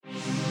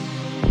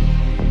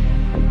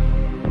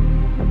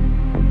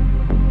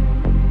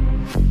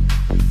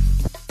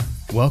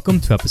Welcome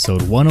to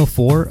episode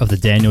 104 of the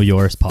Daniel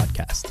Yoris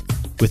podcast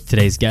with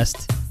today's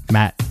guest,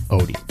 Matt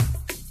Odie.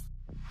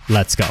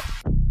 Let's go.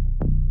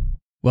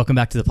 Welcome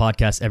back to the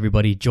podcast,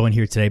 everybody. Joined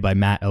here today by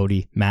Matt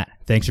Odie. Matt,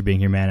 thanks for being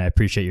here, man. I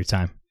appreciate your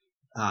time.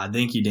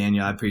 Thank you,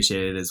 Daniel. I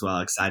appreciate it as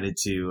well. Excited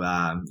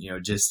to,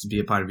 just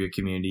be a part of your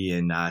community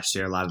and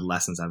share a lot of the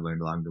lessons I've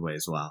learned along the way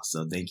as well.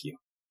 So thank you.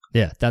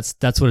 Yeah, that's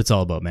what it's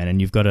all about, man.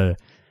 And you've got a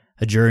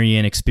journey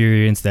and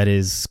experience that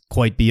is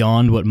quite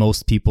beyond what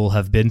most people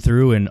have been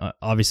through. And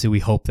obviously we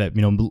hope that,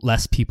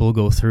 less people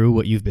go through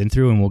what you've been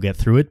through and we'll get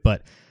through it.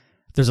 But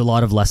there's a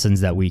lot of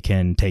lessons that we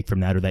can take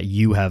from that, or that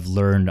you have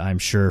learned, I'm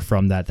sure,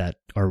 from that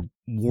are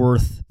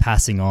worth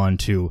passing on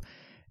to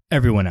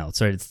everyone else,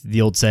 right? It's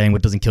the old saying,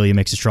 what doesn't kill you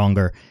makes you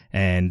stronger.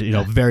 And,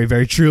 very,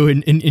 very true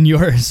in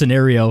your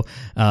scenario.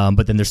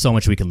 But then there's so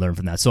much we can learn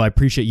from that. So I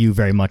appreciate you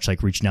very much,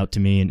 like reaching out to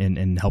me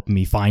and helping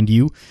me find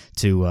you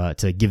to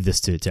give this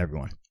to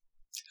everyone.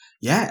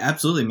 Yeah,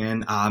 absolutely,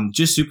 man.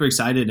 Just super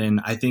excited. And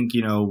I think,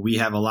 we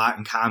have a lot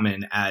in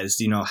common as,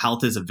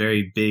 health is a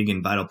very big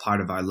and vital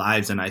part of our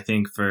lives. And I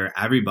think for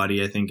everybody,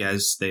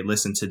 as they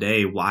listen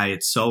today, why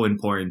it's so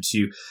important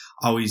to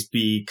always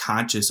be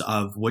conscious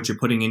of what you're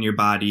putting in your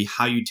body,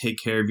 how you take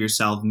care of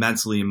yourself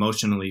mentally,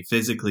 emotionally,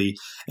 physically,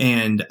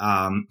 and,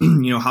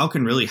 how it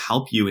can really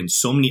help you in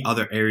so many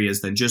other areas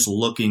than just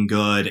looking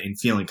good and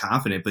feeling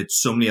confident, but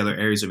so many other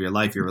areas of your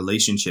life, your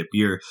relationship,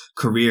 your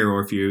career,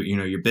 or if you,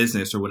 your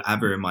business or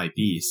whatever it might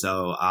be.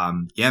 So,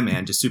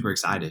 man, just super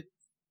excited.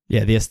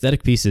 Yeah, the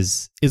aesthetic piece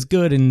is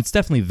good and it's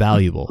definitely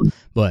valuable,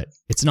 but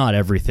it's not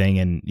everything.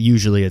 And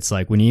usually it's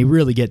like when you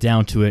really get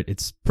down to it,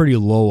 it's pretty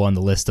low on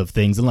the list of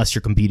things, unless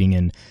you're competing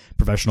in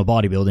professional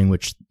bodybuilding,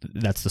 which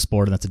that's the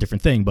sport and that's a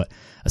different thing. But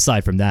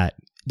aside from that,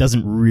 it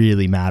doesn't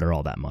really matter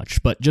all that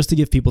much. But just to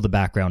give people the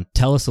background,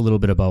 tell us a little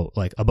bit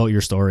about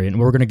your story, and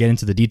we're going to get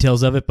into the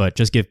details of it, but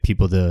just give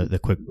people the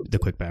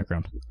quick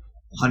background.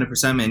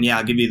 100%, man. Yeah,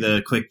 I'll give you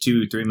the quick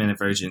 2-3 minute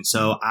version.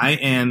 So I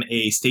am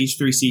a stage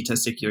 3C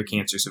testicular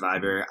cancer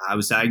survivor. I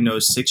was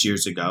diagnosed 6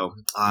 years ago.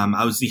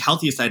 I was the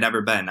healthiest I'd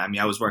ever been.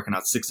 I was working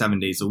out 6-7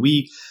 days a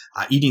week,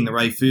 eating the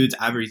right foods,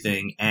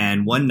 everything.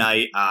 And one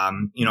night, I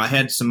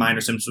had some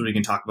minor symptoms we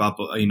can talk about,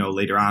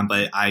 later on,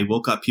 but I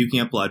woke up puking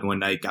up blood one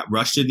night, got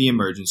rushed to the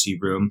emergency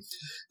room,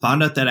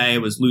 found out that I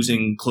was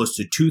losing close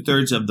to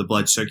 2/3 of the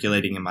blood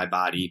circulating in my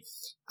body.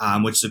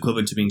 Which is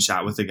equivalent to being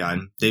shot with a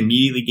gun. They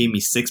immediately gave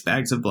me 6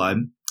 bags of blood,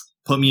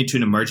 put me into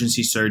an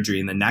emergency surgery,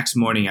 and the next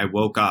morning I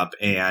woke up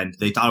and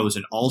they thought it was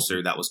an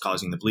ulcer that was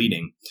causing the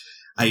bleeding.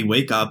 I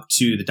wake up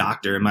to the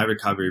doctor in my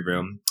recovery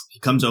room. He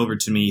comes over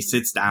to me,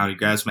 sits down, he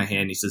grabs my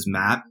hand, he says,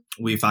 "Matt,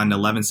 we found an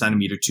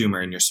 11-centimeter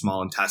tumor in your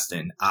small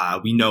intestine.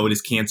 We know it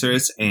is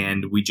cancerous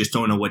and we just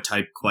don't know what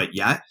type quite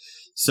yet."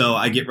 So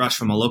I get rushed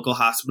from a local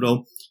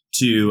hospital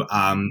to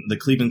the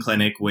Cleveland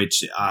Clinic,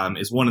 which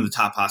is one of the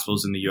top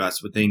hospitals in the U.S.,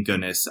 but thank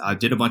goodness.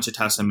 Did a bunch of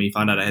tests on me,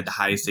 found out I had the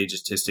highest stage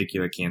of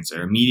testicular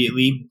cancer.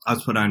 Immediately, I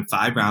was put on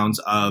 5 rounds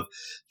of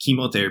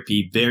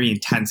chemotherapy, very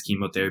intense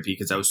chemotherapy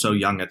because I was so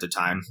young at the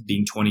time,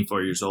 being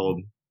 24 years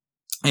old.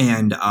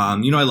 And,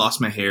 I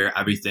lost my hair,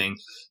 everything,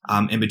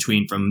 in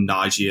between, from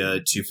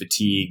nausea to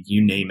fatigue,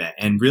 you name it.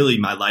 And really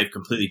my life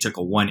completely took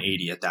a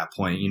 180 at that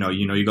point.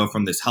 You go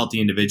from this healthy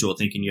individual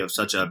thinking you have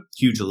such a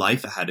huge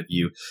life ahead of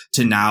you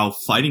to now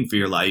fighting for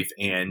your life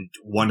and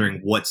wondering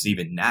what's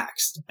even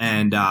next.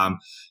 And,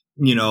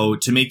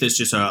 to make this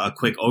just a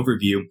quick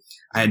overview,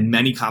 I had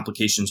many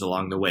complications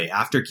along the way.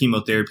 After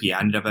chemotherapy, I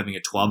ended up having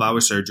a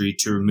 12-hour surgery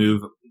to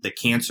remove the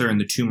cancer and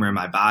the tumor in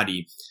my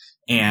body.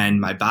 And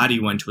my body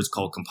went to what's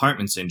called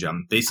compartment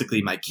syndrome.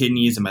 Basically, my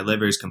kidneys and my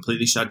liver is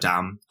completely shut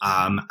down.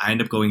 I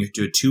ended up going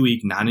into a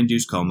 2-week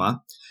non-induced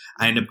coma.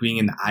 I ended up being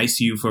in the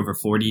ICU for over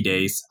 40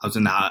 days. I was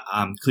in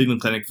the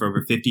Cleveland Clinic for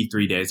over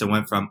 53 days. I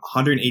went from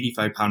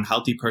 185-pound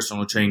healthy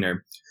personal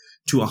trainer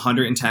to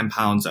 110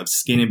 pounds of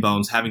skin and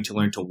bones, having to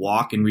learn to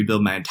walk and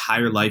rebuild my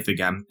entire life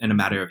again in a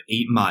matter of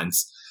 8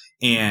 months.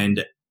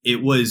 And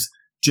it was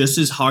just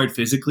as hard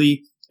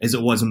physically as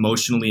it was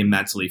emotionally and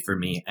mentally for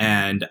me.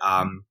 And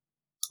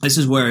this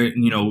is where,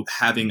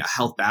 having a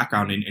health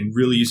background and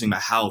really using my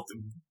health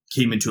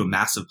came into a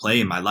massive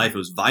play in my life. It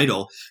was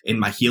vital in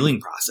my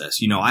healing process.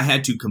 I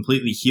had to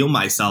completely heal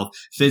myself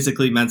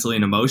physically, mentally,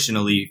 and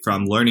emotionally,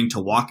 from learning to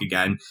walk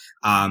again,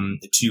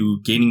 to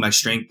gaining my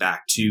strength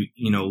back, to,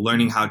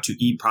 learning how to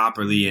eat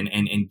properly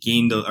and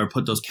gain or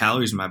put those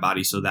calories in my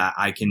body so that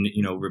I can,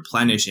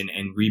 replenish and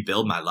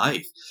rebuild my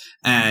life.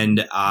 And,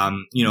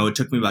 it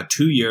took me about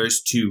 2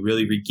 years to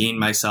really regain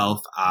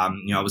myself. I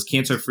was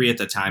cancer free at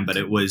the time, but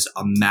it was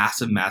a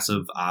massive,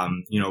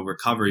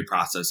 recovery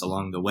process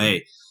along the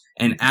way.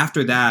 And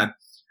after that,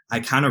 I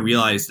kind of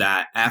realized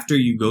that after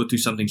you go through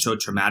something so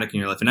traumatic in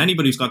your life, and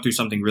anybody who's gone through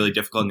something really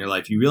difficult in your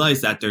life, you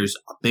realize that there's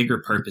a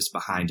bigger purpose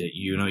behind it.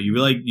 You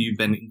realize you've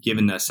been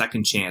given a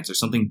second chance or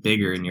something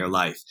bigger in your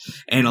life.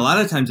 And a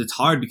lot of times it's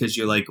hard because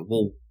you're like,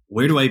 well,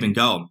 where do I even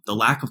go? The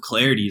lack of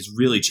clarity is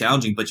really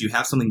challenging, but you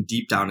have something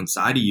deep down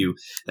inside of you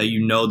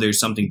that there's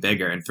something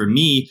bigger. And for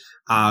me,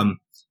 I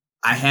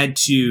had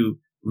to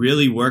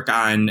really work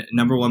on,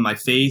 number one, my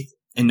faith,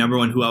 and number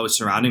one, who I was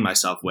surrounding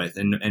myself with.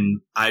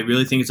 And I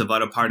really think it's a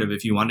vital part of,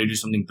 if you want to do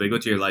something big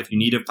with your life, you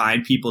need to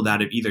find people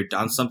that have either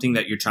done something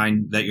that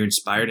you're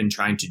inspired and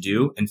trying to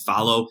do, and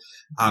follow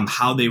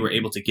how they were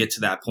able to get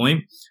to that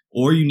point.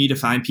 Or you need to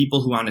find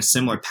people who are on a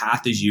similar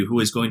path as you, who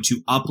is going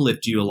to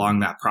uplift you along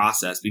that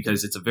process,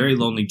 because it's a very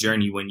lonely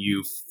journey when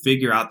you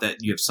figure out that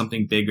you have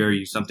something bigger,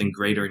 you have something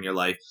greater in your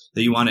life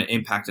that you want to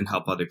impact and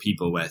help other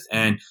people with.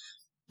 And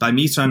by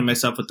me surrounding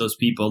myself with those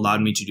people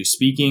allowed me to do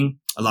speaking,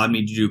 allowed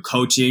me to do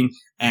coaching,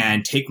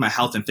 and take my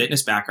health and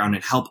fitness background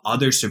and help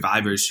other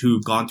survivors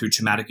who've gone through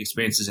traumatic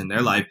experiences in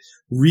their life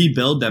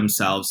rebuild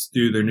themselves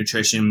through their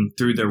nutrition,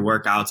 through their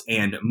workouts,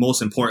 and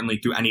most importantly,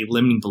 through any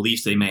limiting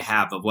beliefs they may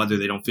have of whether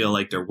they don't feel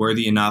like they're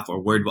worthy enough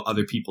or worried what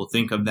other people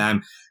think of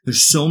them.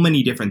 There's so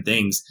many different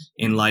things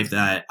in life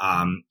that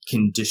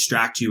can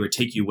distract you or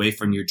take you away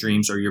from your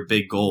dreams or your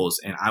big goals.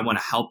 And I want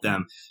to help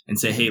them and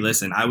say, hey,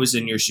 listen, I was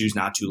in your shoes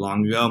not too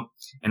long ago,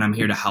 and I'm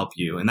here to help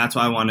you. And that's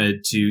why I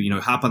wanted to,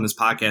 hop on this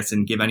podcast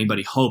and give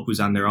anybody hope who's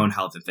on their own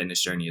health and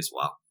fitness journey as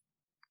well.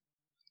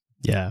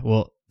 Yeah,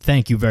 well,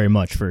 thank you very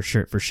much for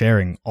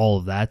sharing all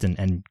of that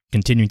and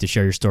continuing to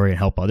share your story and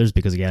help others,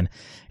 because again,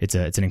 it's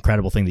an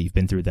incredible thing that you've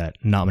been through that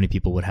not many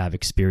people would have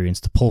experience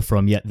to pull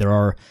from. Yet there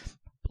are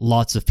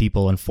lots of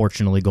people,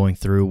 unfortunately, going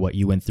through what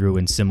you went through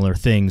and similar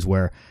things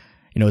where,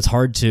 it's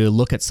hard to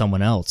look at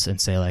someone else and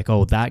say like,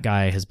 oh, that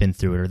guy has been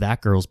through it or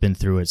that girl's been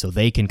through it, so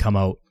they can come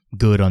out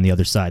good on the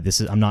other side.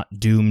 I'm not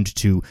doomed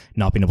to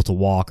not being able to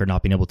walk or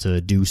not being able to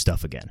do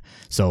stuff again.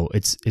 So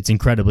it's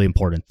incredibly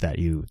important that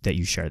you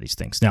share these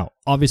things. Now,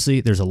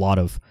 obviously, there's a lot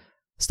of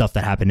stuff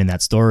that happened in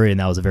that story, and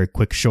that was a very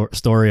quick, short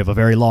story of a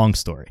very long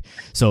story.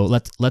 So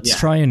let's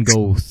try and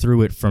go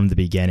through it from the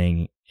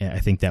beginning. I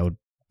think that would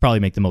probably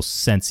make the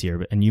most sense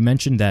here. And you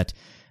mentioned that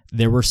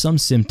there were some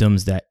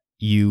symptoms that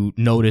you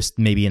noticed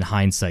maybe in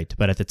hindsight,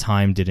 but at the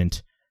time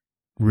didn't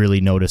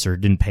really notice or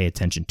didn't pay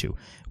attention to.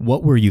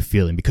 What were you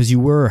feeling? Because you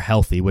were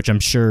healthy, which I'm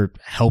sure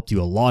helped you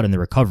a lot in the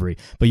recovery,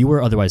 but you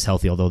were otherwise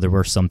healthy, although there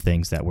were some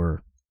things that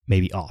were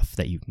maybe off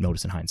that you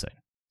noticed in hindsight.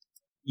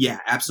 Yeah,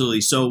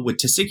 absolutely. So with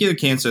testicular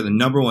cancer, the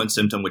number one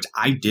symptom, which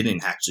I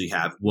didn't actually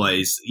have,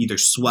 was either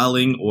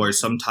swelling or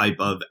some type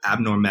of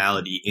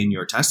abnormality in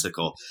your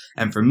testicle.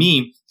 And for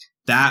me,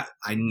 that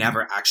I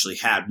never actually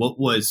had. What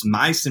was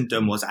my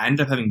symptom was I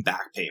ended up having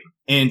back pain.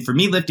 And for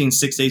me, lifting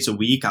 6 days a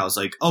week, I was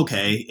like,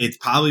 okay, it's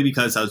probably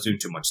because I was doing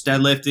too much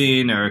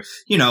deadlifting or,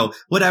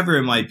 whatever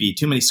it might be,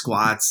 too many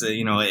squats, but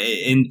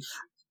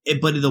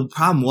the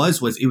problem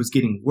was it was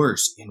getting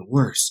worse and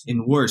worse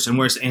and worse and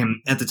worse. And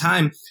at the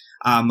time,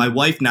 my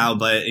wife now,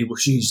 but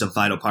she's a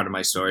vital part of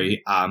my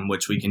story,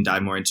 which we can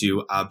dive more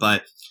into.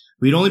 But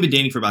we'd only been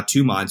dating for about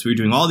 2 months. We were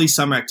doing all these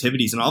summer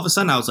activities, and all of a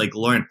sudden I was like,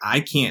 Lauren,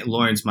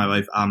 Lauren's my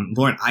wife.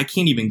 Lauren, I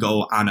can't even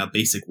go on a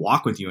basic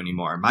walk with you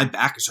anymore. My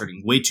back is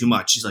hurting way too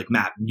much. She's like,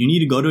 Matt, you need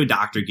to go to a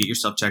doctor, get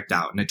yourself checked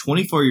out. And at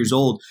 24 years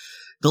old,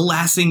 the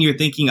last thing you're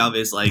thinking of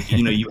is like,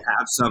 you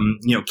have some,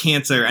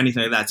 cancer or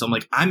anything like that. So I'm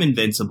like, I'm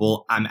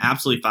invincible. I'm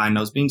absolutely fine.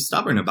 I was being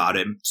stubborn about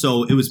it.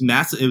 So it was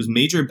massive. It was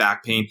major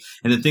back pain.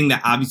 And the thing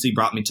that obviously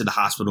brought me to the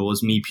hospital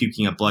was me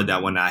puking up blood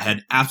that one night. I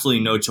had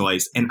absolutely no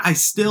choice. And I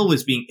still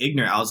was being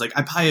ignorant. I was like,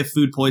 I probably have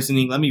food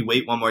poisoning. Let me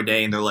wait one more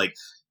day. And they're like,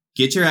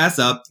 get your ass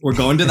up. We're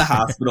going to the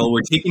hospital. We're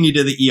taking you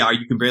to the ER.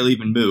 You can barely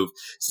even move.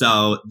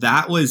 So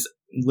that was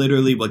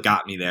literally what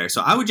got me there.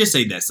 So I would just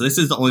say this. So this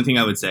is the only thing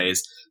I would say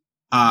is,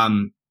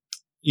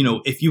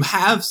 if you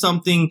have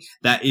something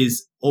that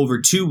is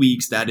over 2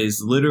 weeks, that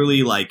is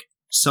literally like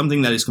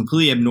something that is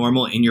completely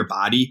abnormal in your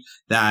body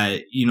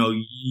that,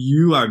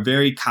 you are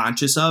very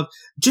conscious of,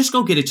 just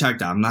go get it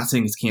checked out. I'm not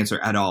saying it's cancer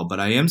at all, but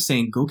I am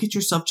saying go get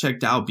yourself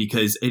checked out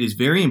because it is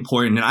very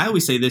important. And I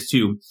always say this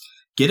too.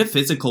 Get a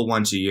physical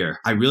once a year.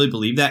 I really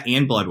believe that,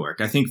 and blood work.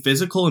 I think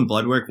physical and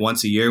blood work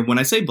once a year. When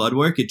I say blood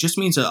work, it just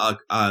means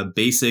a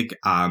basic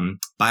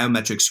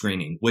biometric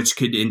screening, which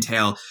could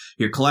entail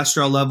your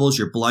cholesterol levels,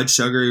 your blood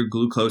sugar, your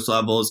glucose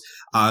levels.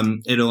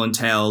 It'll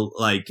entail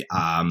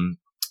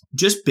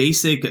just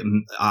basic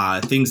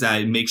things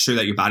that make sure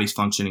that your body's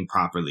functioning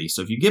properly.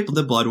 So if you get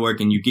the blood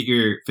work and you get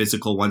your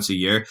physical once a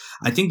year,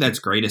 I think that's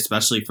great,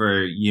 especially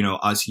for,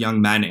 us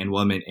young men and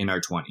women in our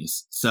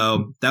 20s.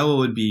 So that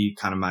would be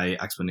kind of my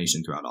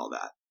explanation throughout all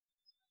that.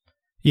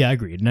 Yeah,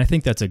 agreed. And I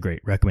think that's a great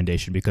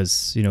recommendation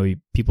because,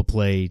 people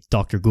play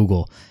Dr.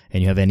 Google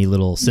and you have any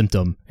little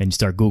symptom and you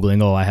start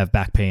Googling, oh, I have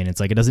back pain. It's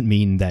like, it doesn't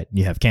mean that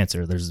you have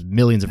cancer. There's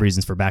millions of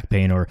reasons for back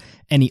pain or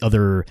any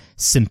other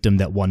symptom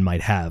that one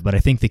might have. But I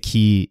think the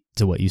key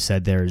to what you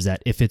said there is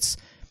that if it's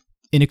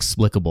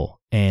inexplicable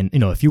and,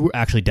 if you were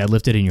actually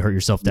deadlifted and you hurt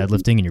yourself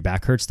deadlifting and your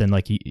back hurts, then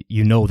like,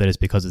 you know that it's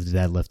because of the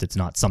deadlift. It's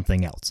not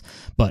something else.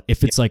 But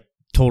if it's like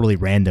totally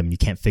random, you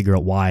can't figure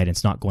out why and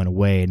it's not going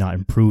away, not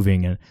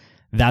improving, and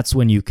that's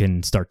when you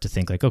can start to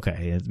think like,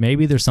 okay,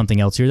 maybe there's something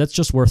else here that's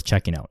just worth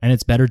checking out. And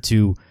it's better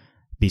to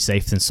be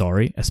safe than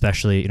sorry,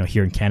 especially,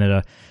 here in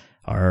Canada,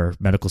 our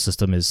medical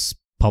system is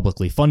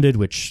publicly funded,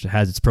 which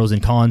has its pros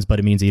and cons, but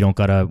it means that you don't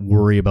got to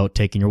worry about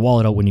taking your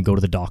wallet out when you go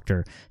to the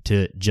doctor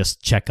to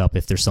just check up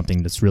if there's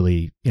something that's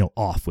really,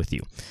 off with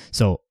you.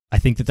 So I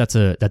think that's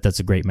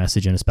a great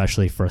message, and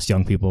especially for us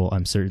young people,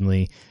 I'm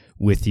certainly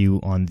with you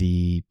on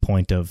the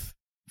point of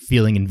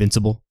feeling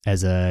invincible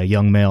as a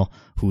young male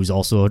who's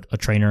also a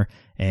trainer,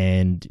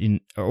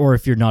 or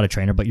if you're not a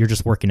trainer but you're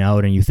just working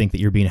out and you think that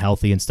you're being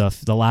healthy and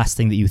stuff, the last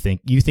thing that you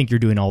think you're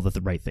doing all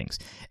the right things,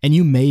 and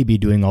you may be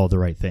doing all the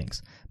right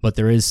things, but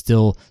there is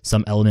still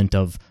some element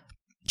of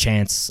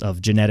chance,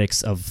 of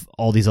genetics, of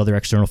all these other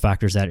external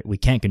factors that we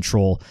can't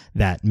control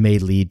that may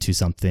lead to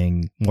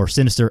something more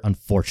sinister,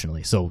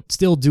 unfortunately. So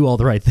still do all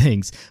the right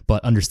things,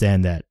 but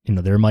understand that,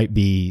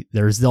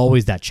 there's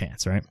always that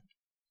chance, right?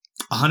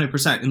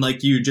 100%. And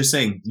like you just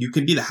saying, you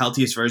could be the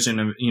healthiest version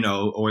of,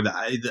 or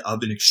of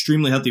an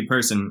extremely healthy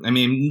person. I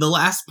mean, the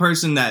last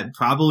person that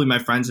probably my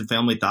friends and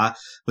family thought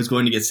was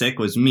going to get sick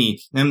was me.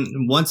 And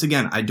once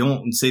again, I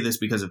don't say this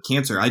because of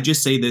cancer. I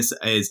just say this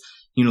as,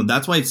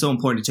 that's why it's so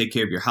important to take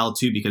care of your health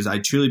too, because I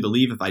truly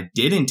believe if I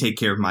didn't take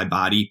care of my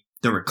body,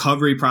 the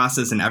recovery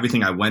process and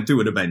everything I went through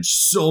would have been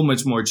so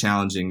much more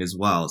challenging as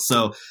well.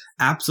 So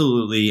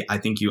absolutely, I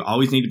think you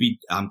always need to be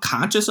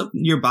conscious of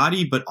your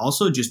body, but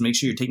also just make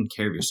sure you're taking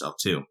care of yourself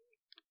too.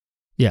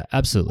 Yeah,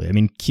 absolutely. I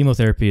mean,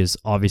 chemotherapy is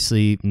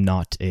obviously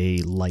not a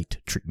light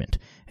treatment,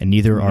 and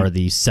neither are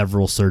the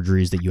several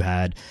surgeries that you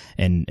had.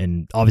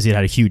 And obviously it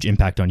had a huge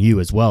impact on you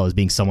as well, as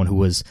being someone who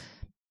was,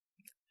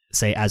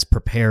 say, as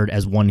prepared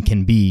as one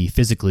can be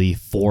physically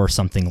for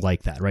something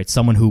like that, right?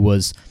 Someone who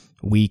was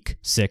weak,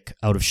 sick,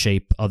 out of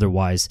shape,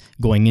 otherwise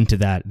going into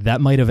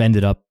that might have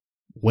ended up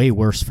way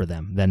worse for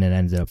them than it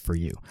ended up for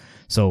you.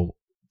 So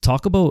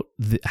talk about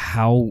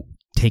how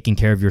taking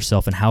care of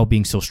yourself and how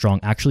being so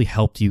strong actually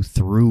helped you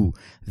through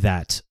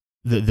that,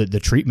 the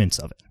treatments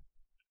of it.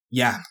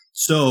 Yeah.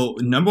 So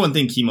number one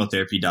thing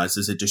chemotherapy does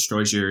is it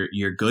destroys your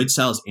good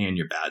cells and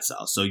your bad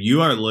cells. So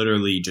you are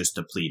literally just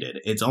depleted.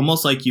 It's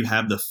almost like you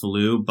have the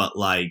flu, but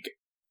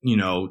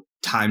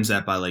times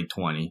that by like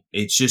 20.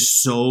 It's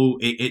just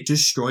it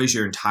destroys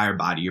your entire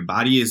body. Your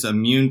body is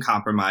immune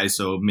compromised.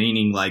 So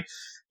meaning like,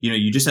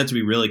 you just have to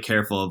be really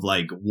careful of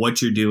like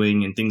what you're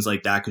doing and things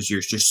like that, because you're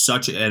just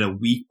such at a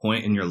weak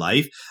point in your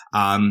life.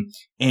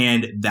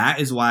 And that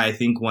is why I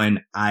think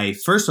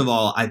first of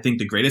all, I think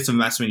the greatest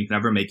investment you can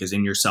ever make is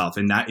in yourself.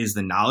 And that is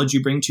the knowledge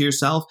you bring to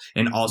yourself.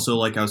 And also,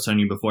 like I was telling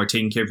you before,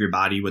 taking care of your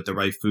body with the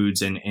right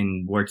foods and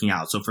working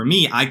out. So for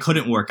me, I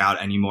couldn't work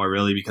out anymore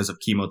really because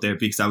of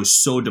chemotherapy, because I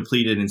was so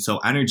depleted and so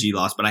energy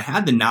lost, but I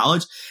had the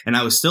knowledge and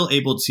I was still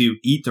able to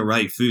eat the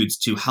right foods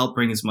to help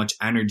bring as much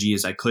energy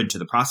as I could to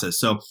the process.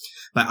 So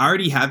by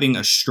already having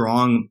a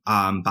strong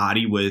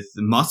body with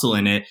muscle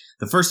in it,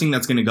 the first thing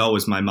that's going to go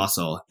is my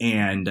muscle.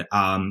 And,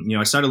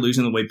 I started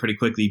losing the weight pretty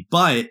quickly,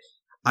 but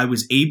I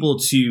was able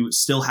to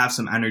still have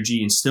some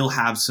energy and still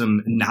have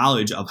some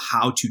knowledge of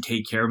how to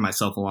take care of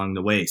myself along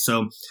the way.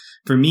 So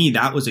for me,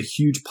 that was a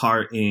huge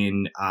part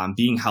in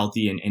being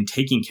healthy and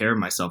taking care of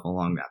myself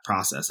along that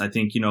process. I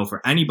think,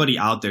 for anybody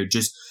out there,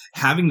 just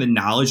having the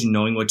knowledge and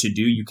knowing what to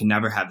do, you can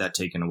never have that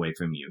taken away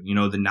from you.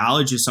 The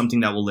knowledge is something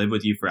that will live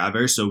with you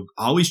forever. So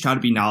always try to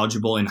be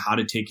knowledgeable in how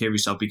to take care of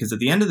yourself, because at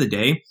the end of the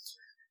day,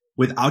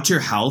 without your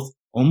health,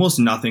 almost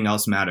nothing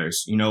else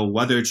matters.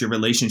 Whether it's your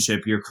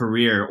relationship, your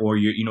career, or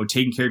your,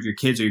 taking care of your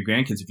kids or your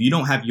grandkids. If you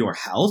don't have your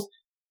health,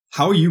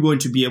 how are you going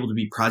to be able to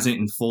be present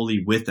and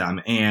fully with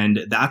them? And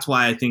that's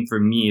why I think for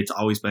me, it's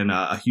always been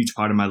a huge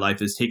part of my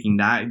life, is taking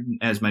that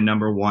as my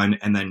number one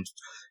and then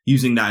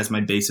using that as my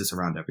basis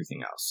around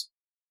everything else.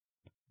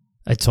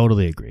 I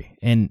totally agree.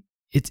 And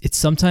it's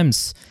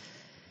sometimes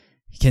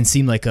can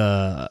seem like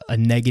a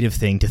negative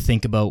thing to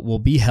think about. Well,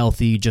 be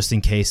healthy just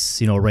in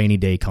case, a rainy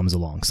day comes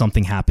along,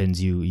 something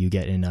happens, you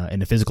get in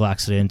a physical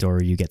accident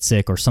or you get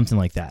sick or something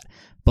like that.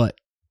 But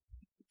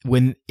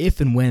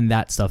if and when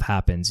that stuff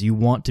happens, you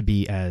want to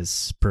be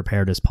as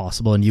prepared as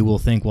possible, and you will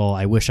think, well,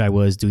 I wish I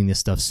was doing this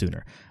stuff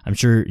sooner. I'm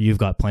sure you've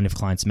got plenty of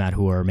clients, Matt,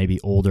 who are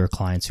maybe older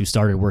clients who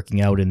started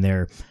working out in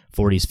their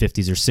 40s,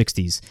 50s, or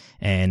 60s,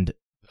 and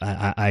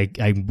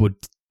I would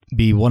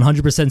be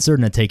 100%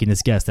 certain at taking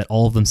this guess that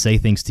all of them say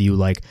things to you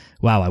like,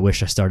 wow, I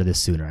wish I started this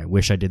sooner. I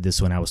wish I did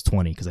this when I was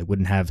 20 because I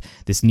wouldn't have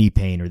this knee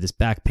pain or this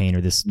back pain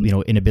or this,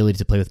 inability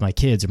to play with my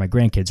kids or my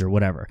grandkids or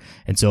whatever.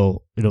 And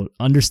so,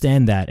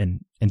 understand that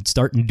and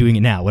start doing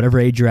it now. Whatever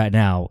age you're at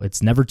now,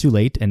 it's never too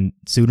late, and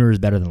sooner is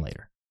better than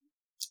later.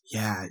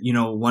 Yeah.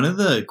 One of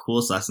the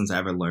coolest lessons I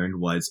ever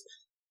learned was,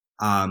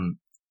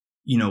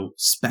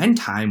 spend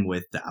time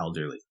with the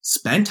elderly,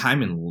 spend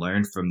time and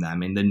learn from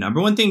them. And the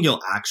number one thing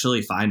you'll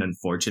actually find,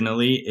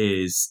 unfortunately,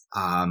 is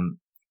a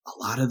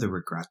lot of the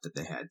regret that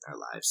they had in their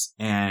lives.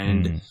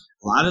 And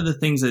a lot of the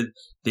things that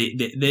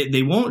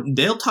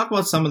they'll talk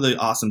about some of the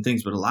awesome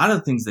things, but a lot of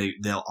the things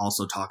they'll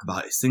also talk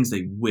about is things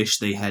they wish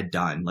they had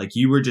done. Like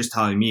you were just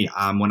telling me,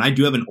 when I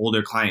do have an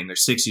older client in their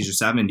 60s or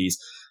 70s,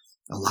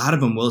 a lot of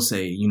them will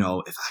say,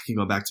 if I could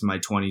go back to my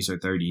 20s or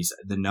 30s,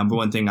 the number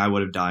one thing I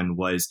would have done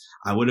was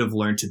I would have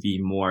learned to be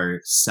more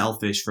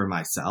selfish for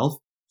myself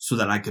so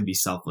that I could be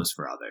selfless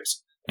for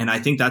others. And I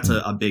think that's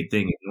a big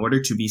thing. In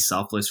order to be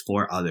selfless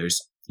for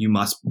others, you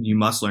must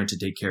learn to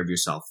take care of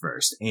yourself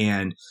first.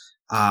 And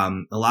a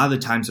lot of the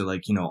times they're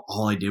like,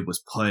 all I did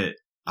was put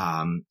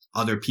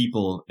other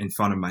people in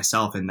front of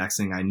myself. And next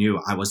thing I knew,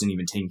 I wasn't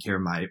even taking care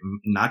of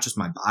not just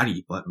my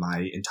body, but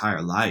my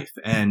entire life.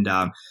 And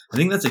I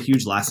think that's a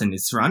huge lesson,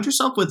 is surround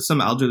yourself with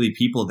some elderly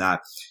people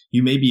that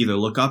you maybe either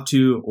look up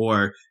to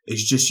or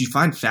is just you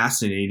find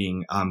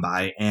fascinating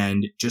by,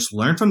 and just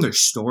learn from their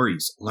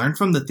stories, learn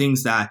from the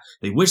things that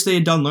they wish they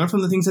had done, learn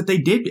from the things that they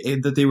did,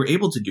 that they were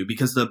able to do,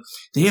 because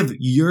they have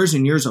years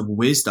and years of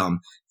wisdom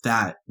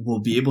that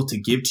will be able to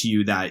give to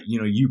you that,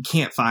 you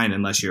can't find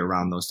unless you're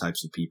around those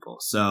types of people.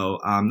 So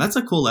that's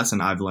a cool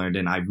lesson I've learned.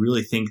 And I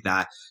really think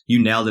that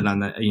you nailed it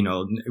on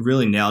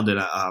really nailed it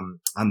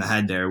on the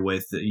head there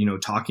with,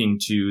 talking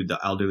to the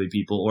elderly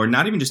people, or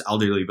not even just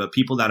elderly, but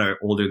people that are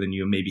older than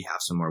you and maybe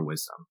have some more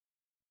wisdom.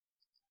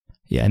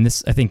 Yeah. And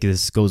I think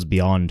this goes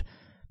beyond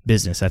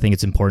business. I think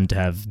it's important to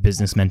have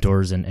business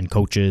mentors and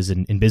coaches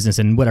in business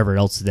and whatever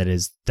else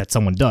that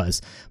someone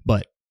does.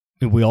 But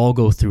we all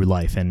go through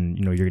life, and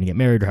you're going to get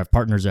married or have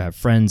partners or have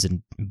friends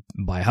and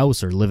buy a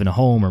house or live in a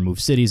home or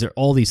move cities, or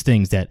all these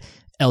things that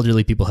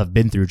elderly people have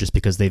been through just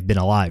because they've been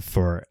alive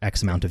for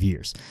X amount of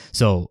years.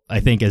 So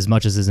I think as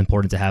much as it's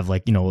important to have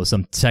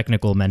some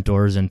technical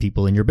mentors and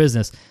people in your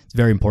business, it's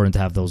very important to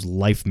have those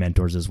life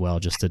mentors as well,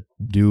 just to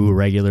do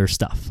regular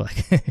stuff,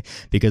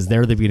 because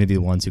they're going to be the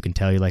ones who can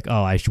tell you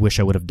oh, I wish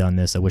I would have done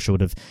this. I wish I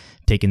would have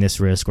taken this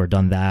risk or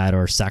done that,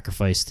 or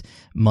sacrificed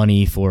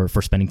money for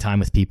spending time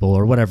with people,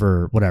 or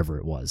whatever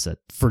it was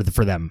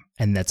for them.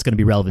 And that's going to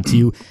be relevant to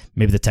you.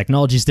 Maybe the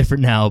technology is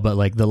different now,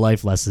 but the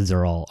life lessons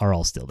are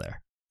all still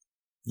there.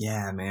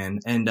 Yeah, man.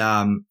 And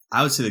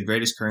I would say the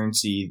greatest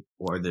currency,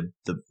 or the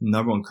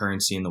number one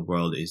currency in the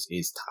world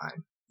is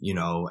time,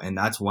 and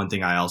that's one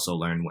thing I also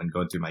learned when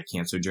going through my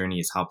cancer journey,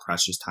 is how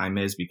precious time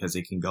is, because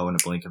it can go in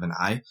a blink of an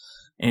eye.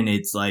 And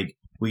it's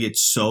we get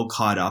so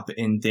caught up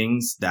in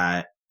things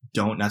that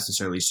don't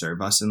necessarily serve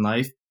us in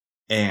life,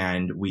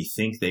 and we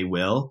think they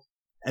will,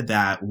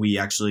 that we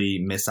actually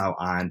miss out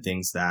on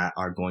things that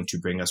are going to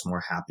bring us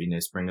more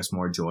happiness, bring us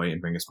more joy, and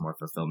bring us more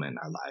fulfillment in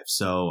our lives.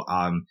 So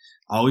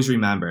always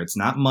remember, it's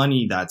not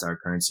money that's our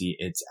currency.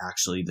 It's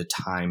actually the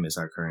time is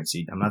our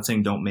currency. I'm not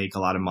saying don't make a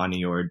lot of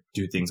money or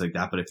do things like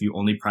that, but if you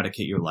only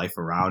predicate your life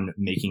around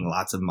making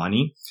lots of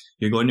money,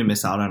 you're going to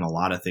miss out on a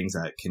lot of things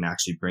that can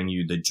actually bring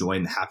you the joy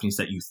and the happiness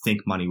that you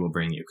think money will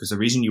bring you. Because the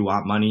reason you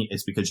want money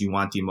is because you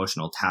want the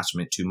emotional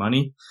attachment to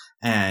money.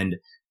 And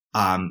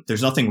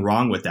there's nothing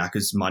wrong with that,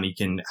 because money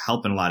can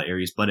help in a lot of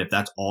areas. But if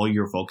that's all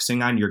you're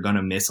focusing on, you're going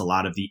to miss a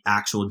lot of the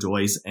actual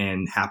joys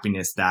and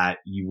happiness that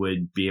you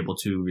would be able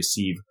to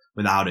receive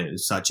without it,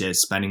 such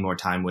as spending more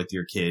time with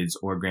your kids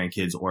or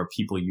grandkids or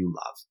people you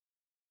love.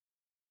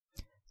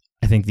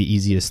 I think the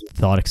easiest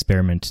thought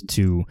experiment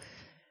to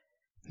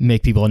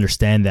make people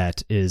understand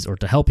that is, or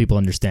to help people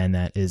understand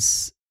that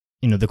is,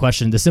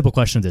 the simple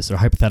question of this, or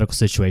hypothetical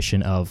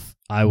situation of,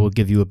 I will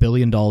give you $1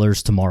 billion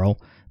tomorrow,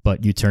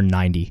 but you turn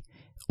 90.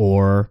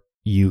 Or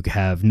you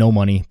have no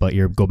money, but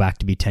you go back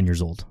to be 10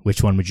 years old.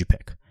 Which one would you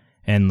pick?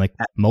 And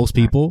most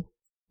people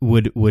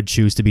would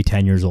choose to be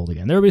 10 years old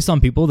again. There will be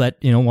some people that,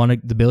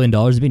 want the $1 billion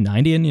to be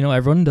 90, and,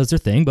 everyone does their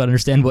thing, but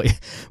understand what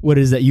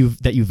it is that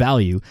you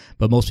value.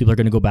 But most people are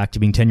going to go back to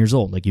being 10 years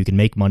old. You can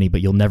make money,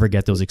 but you'll never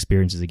get those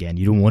experiences again.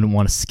 You wouldn't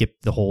want to skip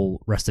the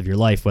whole rest of your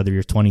life, whether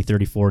you're 20,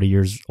 30, 40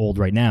 years old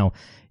right now.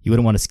 You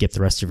wouldn't want to skip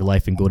the rest of your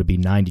life and go to be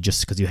 90 just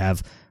because you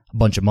have a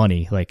bunch of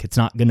money. It's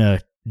not going to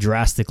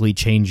drastically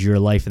change your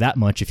life that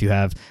much if you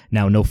have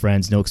now no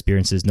friends, no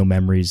experiences, no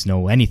memories,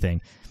 no anything.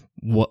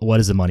 What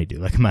does the money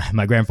do?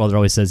 My grandfather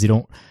always says, you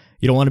don't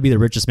want to be the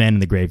richest man in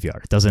the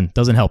graveyard. It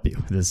doesn't help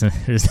you.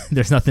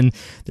 There's nothing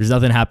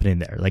happening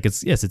there.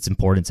 It's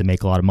important to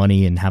make a lot of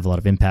money and have a lot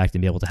of impact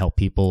and be able to help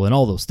people and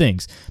all those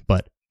things,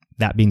 but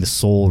that being the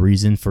sole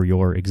reason for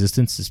your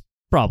existence is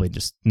probably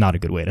just not a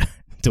good way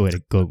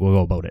to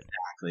go about it.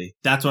 Exactly.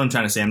 That's what I'm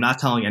trying to say. I'm not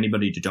telling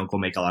anybody to don't go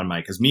make a lot of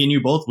money, because me and you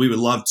both, we would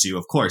love to,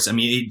 of course. I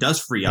mean, it does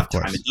free up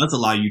time. It does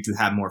allow you to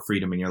have more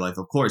freedom in your life,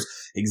 of course.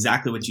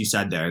 Exactly what you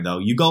said there, though.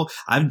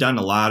 I've done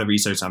a lot of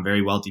research on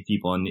very wealthy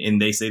people,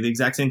 and they say the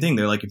exact same thing.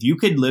 They're like, if you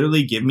could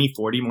literally give me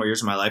 40 more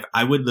years of my life,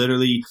 I would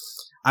literally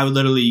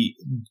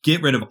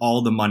get rid of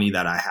all the money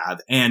that I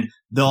have. And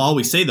they'll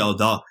always say,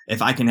 though,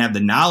 if I can have the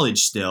knowledge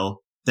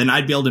still, then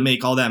I'd be able to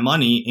make all that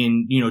money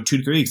in, 2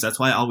 to 3 weeks. That's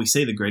why I always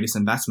say the greatest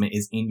investment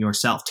is in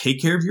yourself.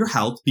 Take care of your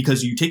health,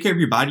 because you take care of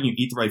your body and you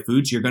eat the right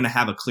foods, you're going to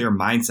have a clear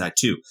mindset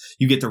too.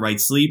 You get the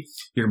right sleep,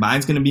 your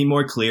mind's going to be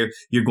more clear.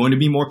 You're going to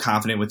be more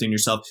confident within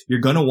yourself.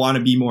 You're going to want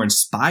to be more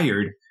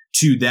inspired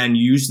to then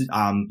use,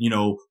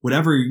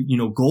 whatever,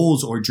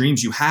 goals or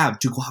dreams you have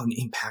to go out and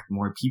impact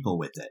more people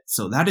with it.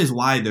 So that is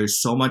why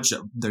there's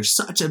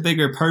such a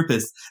bigger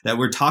purpose that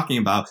we're talking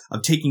about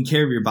of taking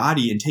care of your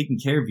body and taking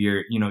care of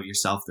your,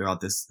 yourself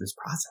throughout this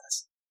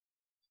process.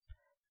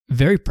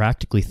 Very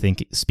practically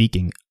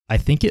speaking, I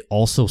think it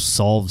also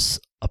solves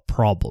a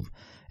problem.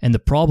 And the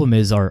problem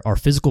is our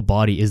physical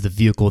body is the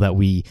vehicle that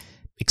we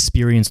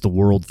experience the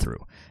world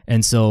through.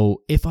 And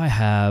so if I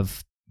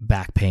have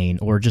back pain,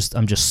 or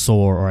I'm just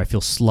sore, or I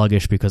feel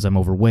sluggish because I'm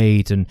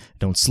overweight and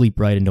don't sleep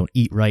right and don't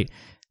eat right,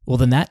 Well,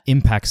 then that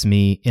impacts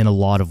me in a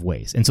lot of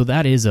ways. And so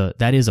that is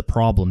a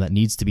problem that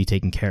needs to be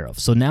taken care of.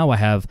 So now I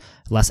have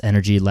less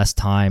energy, less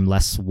time,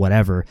 less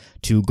whatever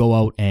to go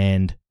out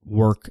and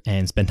work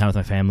and spend time with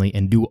my family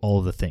and do all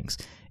of the things.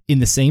 In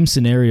the same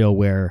scenario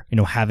where,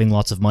 having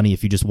lots of money,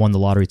 if you just won the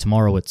lottery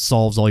tomorrow, it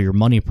solves all your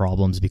money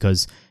problems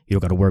because you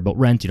don't got to worry about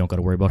rent, you don't got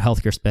to worry about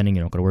healthcare spending,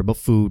 you don't got to worry about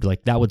food.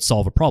 Like, that would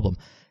solve a problem.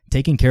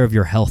 Taking care of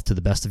your health to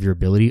the best of your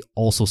ability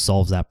also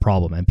solves that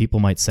problem. And people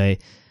might say,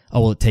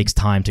 oh, well, it takes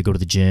time to go to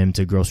the gym,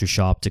 to grocery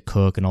shop, to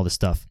cook and all this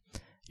stuff.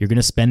 You're going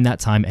to spend that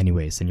time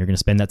anyways, and you're going to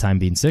spend that time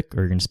being sick,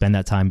 or you're going to spend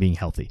that time being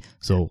healthy.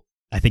 So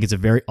I think it's a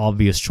very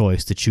obvious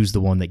choice to choose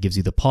the one that gives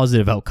you the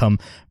positive outcome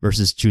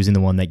versus choosing the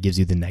one that gives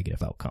you the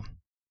negative outcome.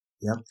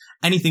 Yep.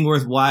 Anything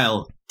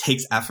worthwhile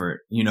takes effort.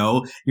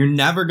 You're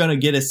never going to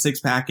get a six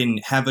pack and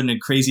having a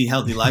crazy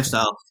healthy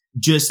lifestyle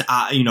just,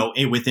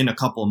 within a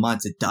couple of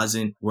months. It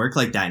doesn't work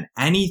like that.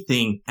 And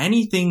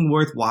anything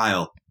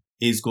worthwhile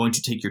is going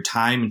to take your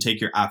time and take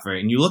your effort.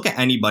 And you look at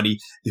anybody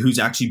who's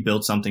actually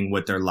built something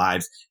with their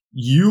lives,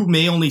 you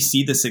may only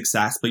see the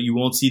success, but you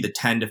won't see the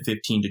 10 to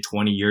 15 to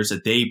 20 years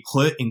that they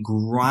put and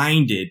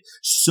grinded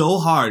so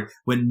hard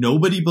when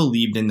nobody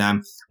believed in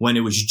them, when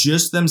it was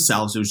just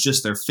themselves, it was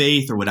just their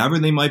faith or whatever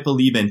they might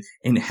believe in,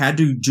 and had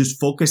to just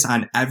focus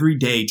on every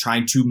day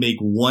trying to make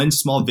one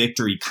small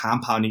victory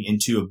compounding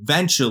into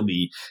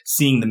eventually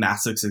seeing the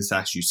massive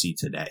success you see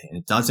today. And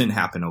it doesn't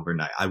happen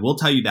overnight. I will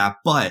tell you that,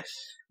 but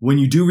when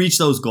you do reach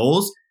those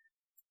goals,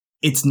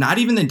 it's not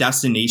even the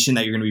destination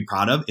that you're going to be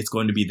proud of. It's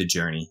going to be the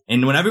journey.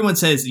 And when everyone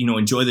says,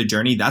 enjoy the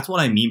journey, that's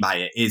what I mean by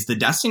it is the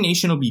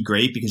destination will be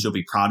great because you'll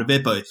be proud of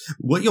it. But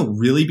what you'll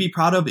really be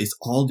proud of is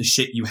all the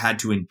shit you had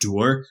to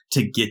endure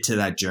to get to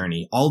that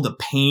journey. All the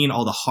pain,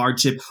 all the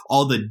hardship,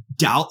 all the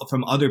doubt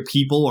from other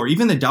people, or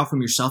even the doubt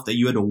from yourself that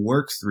you had to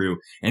work through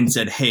and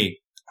said, hey,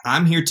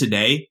 I'm here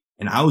today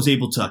and I was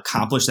able to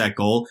accomplish that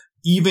goal.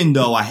 Even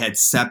though I had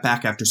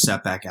setback after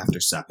setback after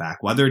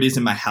setback, whether it is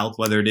in my health,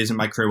 whether it is in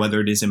my career, whether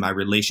it is in my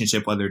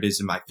relationship, whether it is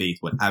in my faith,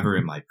 whatever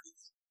it might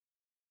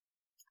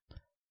be.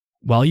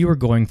 While you were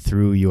going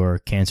through your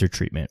cancer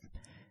treatment,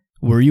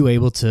 were you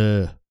able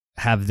to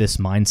have this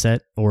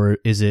mindset, or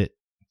is it,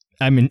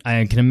 I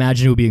can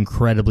imagine it would be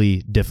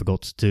incredibly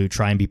difficult to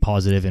try and be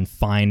positive and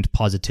find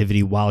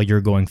positivity while you're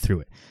going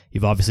through it.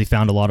 You've obviously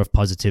found a lot of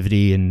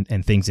positivity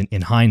and things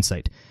in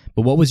hindsight,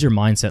 but what was your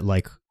mindset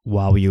like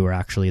while you were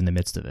actually in the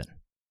midst of it?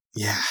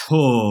 Yeah.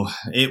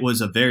 It was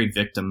a very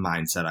victim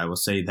mindset. I will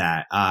say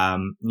that.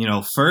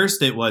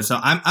 First it was, so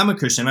I'm a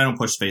Christian. I don't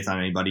push faith on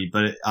anybody,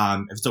 but, if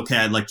it's okay,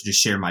 I'd like to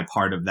just share my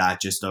part of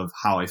that, just of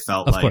how I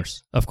felt. Of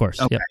course.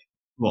 Okay. Yeah.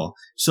 Cool.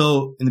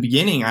 So in the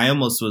beginning, I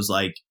almost was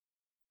like,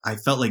 I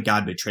felt like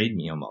God betrayed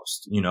me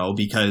almost,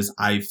 because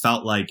I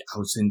felt like I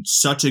was in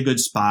such a good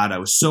spot. I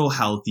was so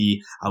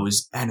healthy. I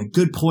was at a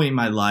good point in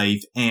my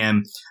life.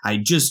 And I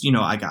just,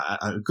 I got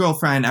a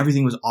girlfriend.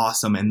 Everything was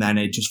awesome. And then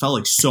it just felt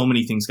like so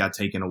many things got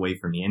taken away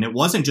from me. And it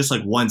wasn't just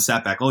like one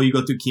setback. Oh, you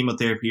go through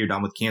chemotherapy, you're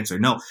done with cancer.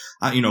 No,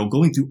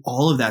 going through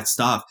all of that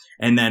stuff.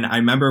 And then I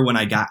remember when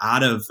I got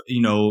out of,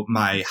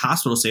 my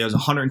hospital stay, I was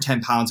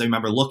 110 pounds. I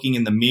remember looking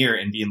in the mirror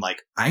and being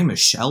like, I'm a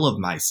shell of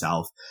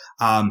myself.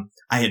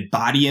 I had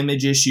body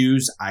image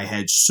issues. I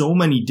had so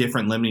many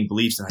different limiting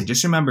beliefs. And I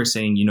just remember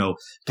saying,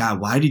 God,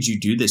 why did you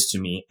do this to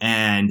me?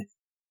 And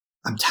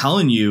I'm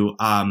telling you,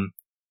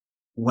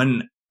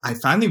 when I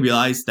finally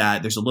realized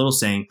that there's a little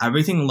saying,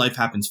 everything in life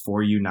happens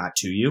for you, not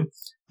to you.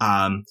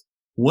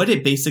 What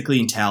it basically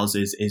entails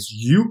is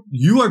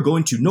you are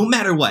going to, no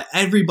matter what,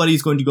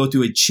 everybody's going to go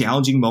through a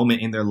challenging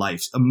moment in their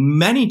life,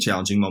 many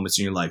challenging moments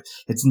in your life.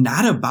 It's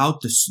not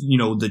about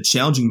the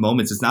challenging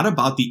moments. It's not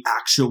about the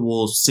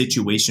actual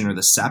situation or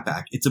the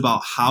setback. It's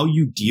about how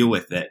you deal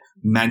with it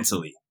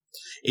mentally.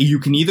 You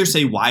can either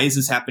say, why is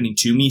this happening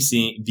to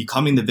me?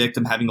 Becoming the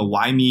victim, having a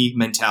why me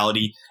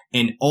mentality,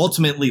 and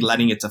ultimately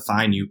letting it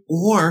define you.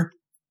 Or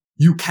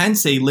you can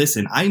say,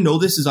 listen, I know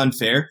this is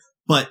unfair,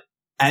 but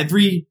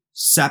every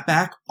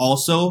setback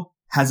also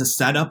has a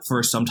setup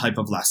for some type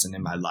of lesson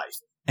in my life.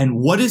 And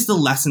what is the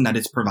lesson that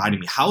it's providing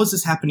me? How is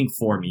this happening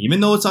for me?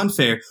 Even though it's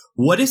unfair,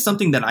 what is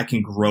something that I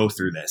can grow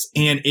through this?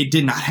 And it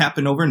did not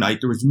happen overnight.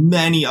 There was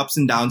many ups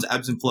and downs,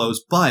 ebbs and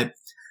flows. But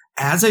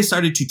as I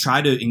started to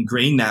try to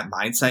ingrain that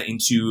mindset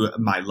into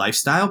my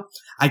lifestyle,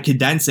 I could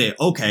then say,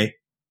 okay,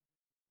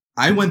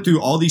 I went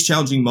through all these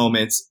challenging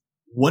moments.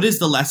 What is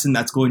the lesson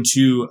that's I'm going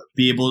to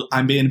be able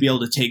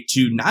to take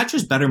to not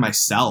just better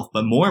myself,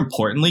 but more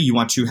importantly, you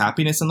want true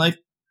happiness in life?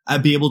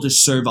 I'd be able to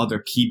serve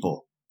other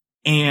people.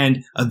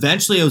 And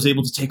eventually I was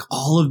able to take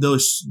all of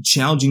those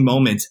challenging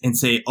moments and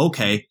say,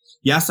 okay,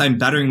 yes, I'm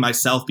bettering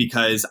myself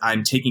because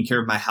I'm taking care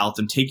of my health.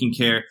 I'm taking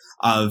care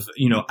of,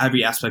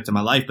 every aspect of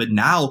my life. But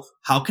now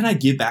how can I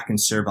give back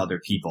and serve other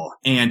people?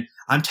 And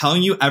I'm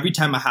telling you, every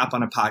time I hop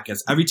on a podcast,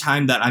 every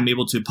time that I'm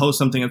able to post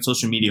something on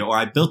social media, or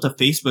I built a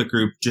Facebook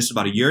group just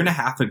about a year and a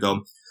half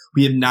ago,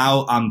 we have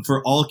now,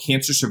 for all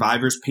cancer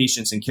survivors,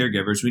 patients, and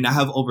caregivers, we now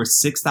have over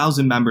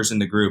 6,000 members in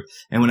the group.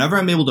 And whenever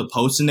I'm able to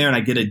post in there and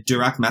I get a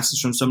direct message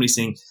from somebody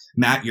saying,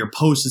 Matt, your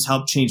post has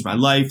helped change my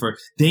life, or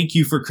thank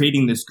you for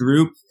creating this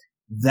group,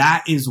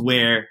 that is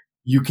where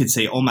you could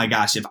say, oh my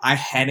gosh, if I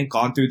hadn't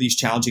gone through these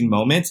challenging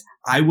moments,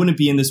 I wouldn't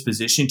be in this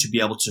position to be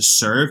able to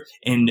serve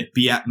and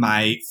be at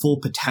my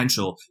full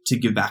potential to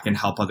give back and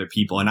help other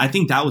people. And I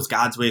think that was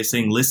God's way of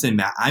saying, listen,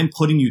 Matt, I'm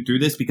putting you through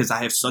this because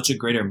I have such a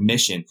greater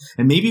mission.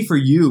 And maybe for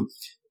you,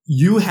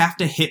 you have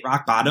to hit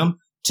rock bottom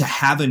to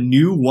have a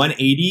new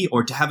 180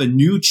 or to have a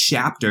new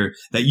chapter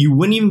that you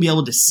wouldn't even be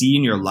able to see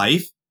in your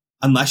life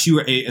unless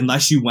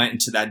you went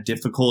into that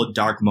difficult,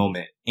 dark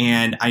moment.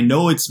 And I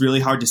know it's really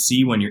hard to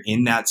see when you're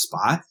in that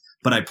spot,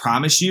 but I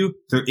promise you,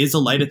 there is a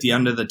light at the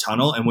end of the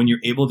tunnel. And when you're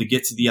able to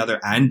get to the other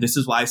end, this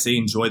is why I say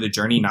enjoy the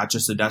journey, not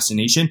just the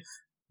destination.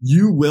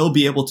 You will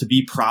be able to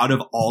be proud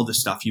of all the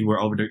stuff you were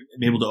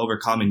able to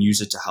overcome and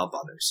use it to help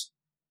others.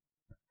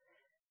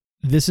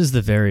 This is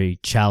the very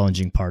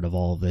challenging part of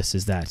all of this,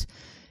 is that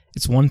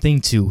it's one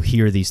thing to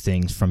hear these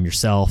things from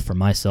yourself, from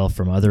myself,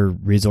 from other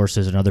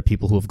resources and other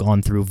people who have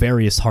gone through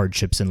various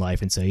hardships in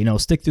life and say,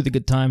 stick through the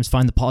good times,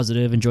 find the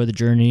positive, enjoy the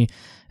journey,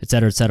 et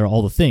cetera,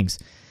 all the things.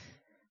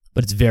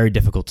 But it's very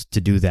difficult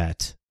to do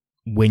that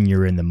when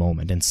you're in the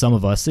moment. And some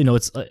of us,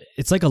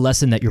 it's like a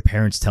lesson that your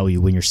parents tell you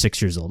when you're 6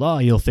 years old. Oh,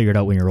 you'll figure it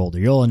out when you're older.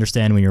 You'll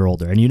understand when you're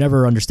older. And you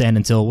never understand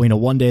until,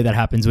 one day that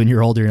happens when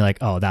you're older. And you're like,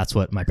 oh, that's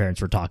what my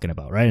parents were talking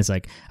about, right? It's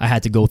like I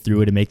had to go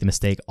through it and make the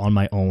mistake on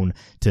my own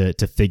to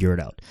figure it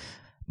out.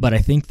 But I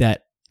think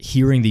that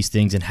hearing these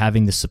things and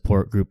having the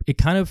support group, it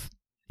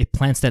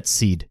plants that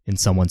seed in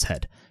someone's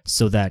head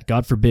so that,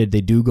 God forbid,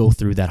 they do go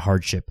through that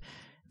hardship.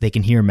 They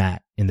can hear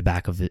Matt in the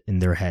back of it in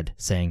their head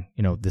saying,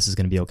 this is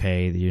going to be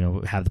okay.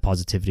 Have the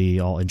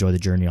positivity, I'll enjoy the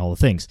journey, all the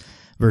things,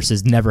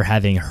 versus never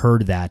having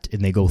heard that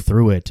and they go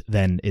through it.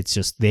 Then it's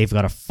just, they've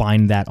got to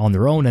find that on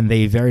their own, and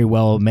they very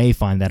well may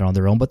find that on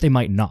their own, but they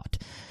might not.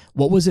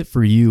 What was it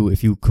for you,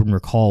 if you can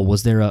recall?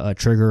 Was there a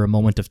trigger, a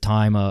moment of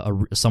time,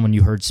 someone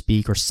you heard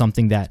speak, or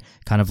something that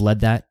kind of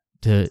led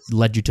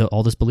you to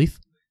all this belief?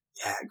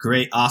 Yeah,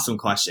 great. Awesome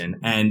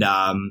question. And,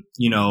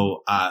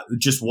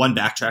 just one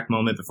backtrack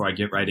moment before I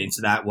get right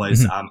into that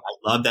was, I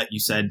love that you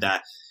said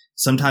that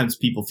sometimes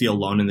people feel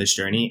alone in this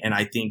journey. And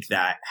I think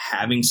that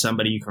having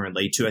somebody you can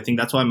relate to, I think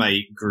that's why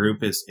my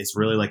group is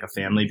really like a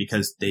family,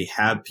 because they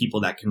have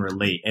people that can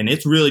relate. And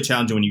it's really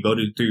challenging when you go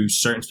through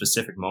certain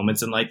specific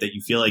moments in life that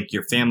you feel like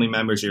your family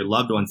members, your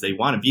loved ones, they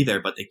want to be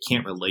there, but they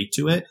can't relate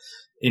to it.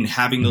 And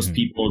having those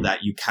people that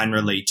you can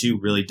relate to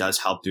really does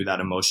help through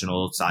that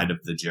emotional side of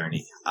the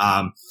journey.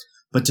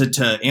 But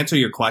to answer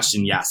your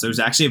question, yes, there's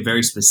actually a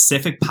very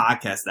specific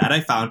podcast that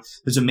I found.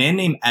 There's a man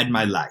named Ed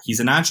Mylett.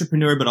 He's an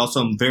entrepreneur, but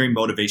also a very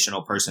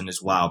motivational person as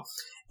well.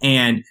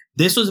 And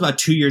this was about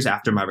 2 years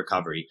after my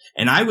recovery.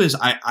 And I was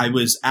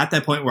at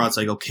that point where I was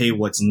like, okay,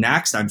 what's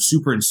next? I'm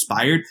super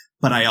inspired,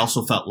 but I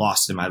also felt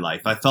lost in my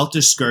life. I felt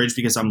discouraged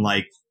because I'm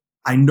like,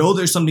 I know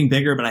there's something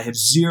bigger, but I have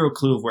zero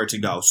clue of where to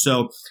go.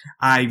 So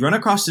I run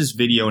across this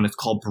video and it's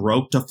called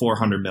Broke to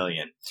 400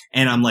 Million.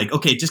 And I'm like,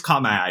 okay, it just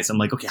caught my eyes. I'm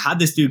like, okay, how'd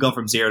this dude go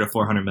from $0 to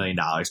 $400 million?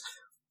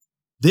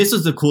 This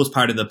was the coolest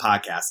part of the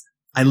podcast.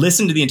 I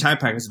listened to the entire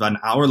podcast, about an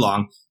hour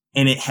long,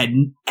 and it had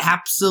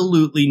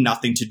absolutely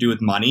nothing to do with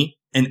money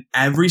and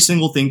every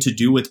single thing to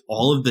do with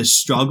all of the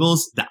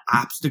struggles, the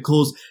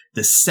obstacles,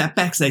 the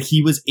setbacks that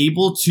he was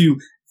able to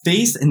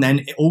face and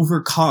then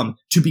overcome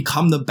to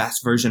become the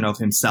best version of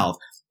himself.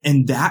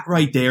 And that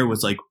right there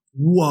was like,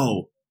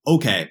 whoa,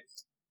 okay.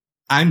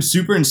 I'm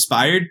super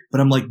inspired,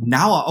 but I'm like,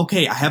 now,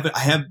 okay, I have,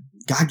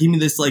 God gave me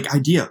this like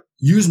idea.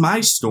 Use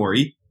my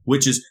story,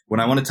 which is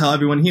what I want to tell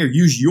everyone here.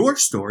 Use your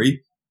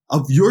story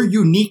of your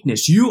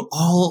uniqueness. You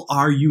all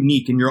are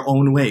unique in your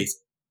own ways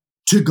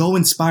to go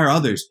inspire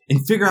others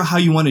and figure out how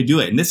you want to do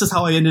it. And this is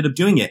how I ended up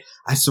doing it.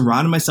 I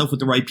surrounded myself with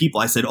the right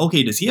people. I said,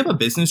 okay, does he have a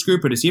business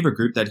group or does he have a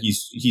group that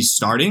he's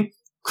starting?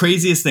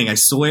 Craziest thing. I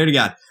swear to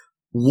God.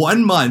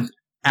 1 month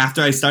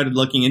after I started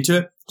looking into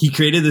it, he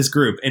created this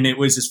group, and it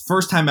was his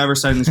first time ever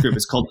starting this group.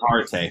 It's called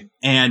Parate.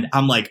 And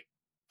I'm like,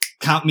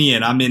 count me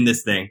in. I'm in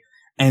this thing.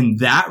 And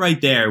that right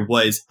there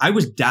I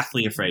was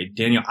deathly afraid.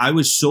 Daniel, I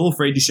was so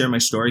afraid to share my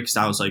story because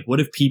I was like, what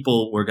if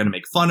people were going to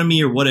make fun of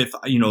me, or what if,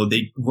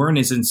 they weren't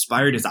as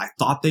inspired as I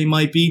thought they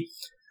might be?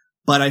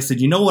 But I said,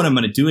 you know what? I'm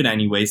going to do it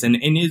anyways. And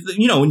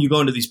when you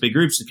go into these big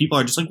groups, the people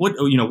are just like, what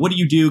do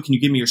you do? Can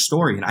you give me your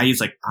story? And I was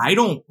like, I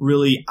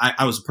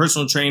was a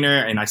personal trainer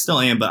and I still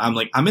am, but I'm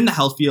like, I'm in the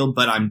health field,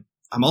 but I'm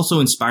also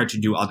inspired to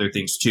do other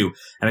things too.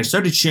 And I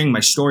started sharing my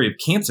story of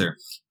cancer,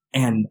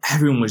 and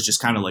everyone was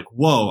just kind of like,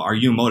 whoa, are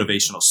you a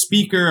motivational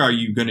speaker? Are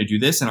you going to do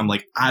this? And I'm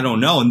like, I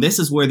don't know. And this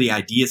is where the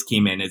ideas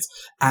came in. Is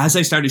as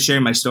I started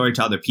sharing my story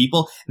to other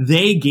people,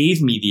 they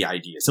gave me the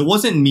ideas. So it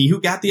wasn't me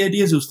who got the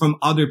ideas. It was from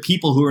other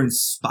people who were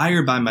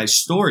inspired by my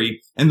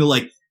story. And they're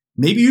like,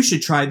 maybe you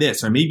should try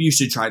this, or maybe you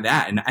should try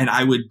that. And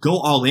I would go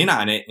all in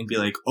on it and be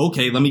like,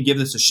 okay, let me give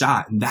this a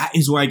shot. And that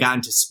is where I got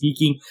into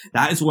speaking.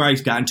 That is where I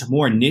got into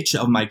more niche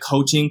of my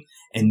coaching.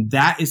 And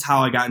that is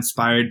how I got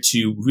inspired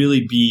to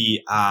really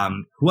be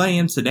who I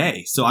am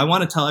today. So I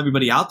want to tell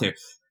everybody out there,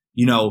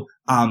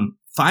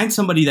 find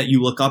somebody that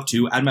you look up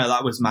to. Ed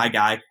Mylett was my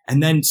guy.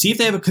 And then see if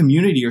they have a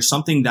community or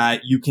something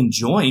that you can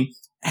join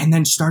and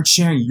then start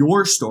sharing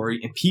your story,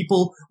 and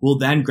people will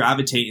then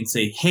gravitate and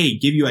say, hey,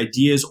 give you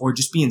ideas or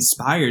just be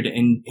inspired,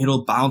 and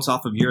it'll bounce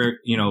off of your,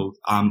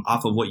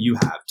 off of what you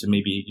have to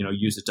maybe,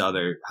 use it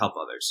to help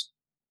others.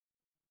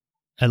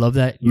 I love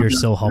that you're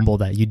so humble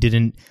that you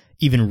didn't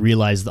even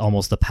realize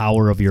almost the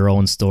power of your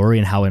own story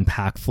and how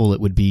impactful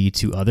it would be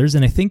to others.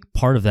 And I think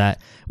part of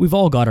that, we've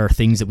all got our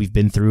things that we've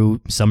been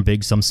through, some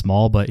big, some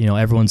small, but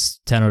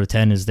everyone's 10 out of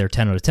 10 is their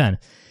 10 out of 10.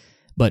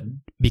 But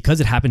because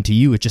it happened to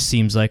you, it just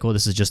seems like, oh,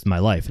 this is just my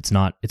life. It's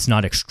not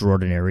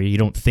extraordinary. You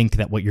don't think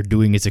that what you're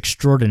doing is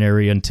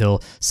extraordinary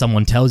until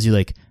someone tells you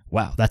like,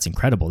 wow, that's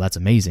incredible. That's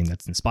amazing.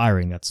 That's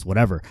inspiring. That's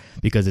whatever,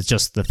 because it's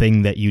just the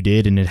thing that you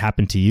did and it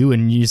happened to you.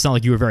 And it's not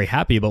like you were very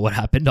happy about what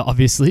happened,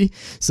 obviously.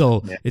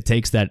 So It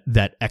takes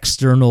that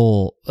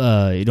external,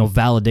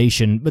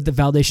 validation, but the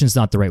validation is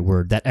not the right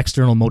word. That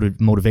external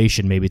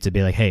motivation, maybe, to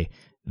be like, hey,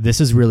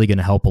 this is really going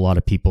to help a lot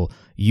of people.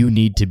 You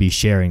need to be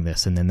sharing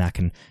this. And then that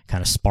can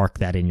kind of spark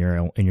that in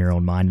your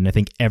own mind. And I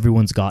think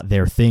everyone's got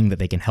their thing that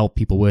they can help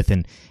people with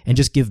and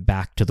just give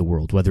back to the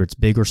world, whether it's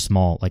big or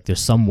small. Like there's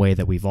some way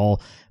that we've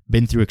all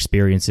been through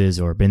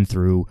experiences or been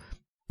through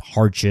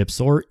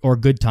hardships or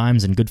good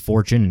times and good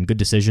fortune and good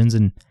decisions.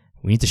 And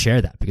we need to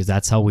share that because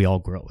that's how we all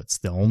grow. It's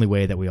the only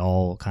way that we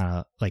all kind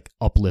of like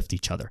uplift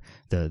each other.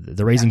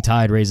 The raising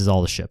tide raises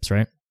all the ships,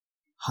 right?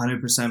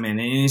 100%, man.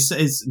 And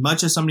as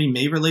much as somebody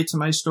may relate to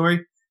my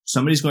story,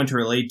 somebody's going to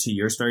relate to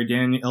your story,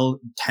 Daniel,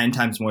 10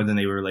 times more than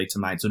they would relate to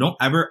mine. So don't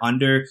ever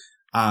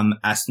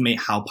estimate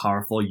how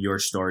powerful your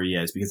story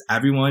is, because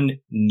everyone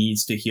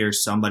needs to hear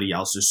somebody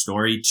else's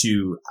story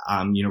to,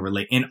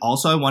 relate. And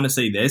also I want to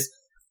say this,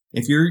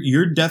 if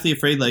you're deathly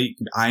afraid like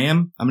I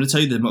am, I'm going to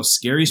tell you the most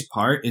scariest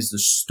part is the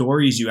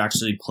stories you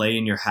actually play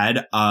in your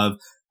head of,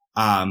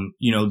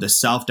 the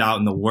self-doubt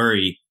and the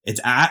worry. It's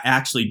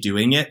actually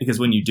doing it, because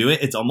when you do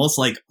it, it's almost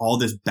like all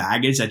this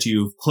baggage that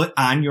you've put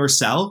on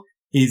yourself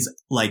is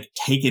like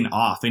taken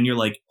off, and you're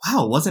like,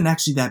 wow, it wasn't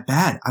actually that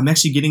bad. I'm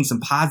actually getting some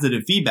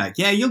positive feedback.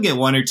 Yeah, you'll get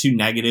one or two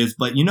negatives,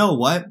 but you know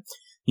what?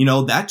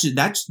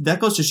 That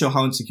goes to show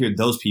how insecure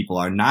those people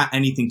are, not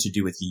anything to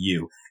do with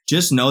you.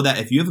 Just know that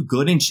if you have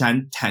good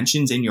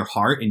intentions in your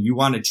heart and you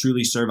want to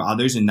truly serve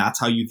others and that's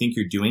how you think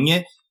you're doing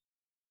it,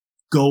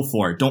 go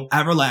for it. Don't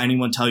ever let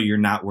anyone tell you you're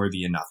not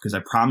worthy enough, because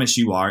I promise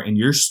you are. And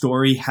your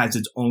story has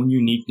its own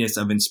uniqueness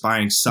of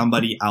inspiring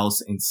somebody else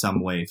in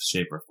some way,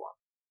 shape, or form.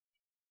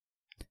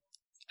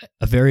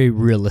 A very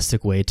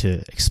realistic way to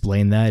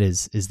explain that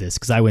is this,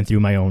 because I went through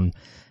my own,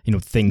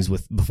 things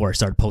before I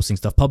started posting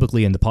stuff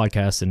publicly in the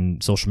podcast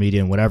and social media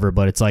and whatever.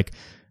 But it's like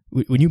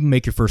when you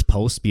make your first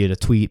post, be it a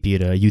tweet, be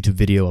it a YouTube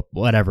video,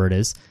 whatever it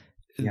is,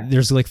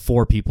 there's like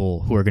 4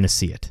 people who are going to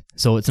see it.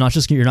 So it's not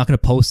just, you're not going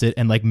to post it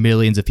and like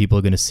millions of people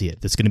are going to see it.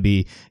 It's going to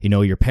be,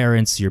 your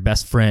parents, your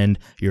best friend,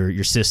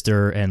 your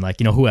sister, and like,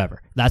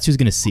 whoever. That's who's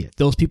going to see it.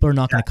 Those people are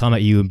not going to come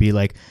at you and be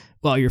like,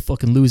 well, you're a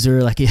fucking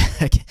loser. Like, they're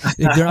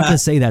not going to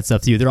say that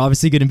stuff to you. They're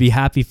obviously going to be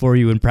happy for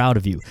you and proud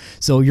of you.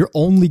 So you're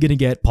only going to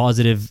get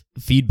positive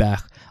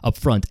feedback up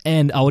front.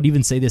 And I would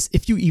even say this,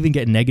 if you even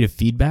get negative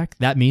feedback,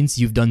 that means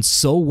you've done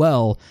so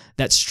well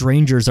that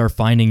strangers are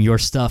finding your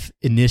stuff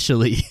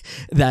initially.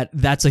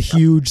 That's a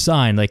huge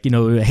sign. Like,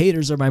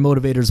 haters are my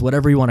motivators,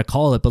 whatever you want to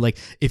call it. But like,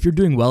 if you're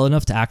doing well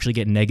enough to actually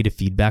get negative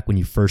feedback when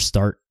you first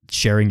start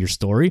sharing your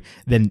story,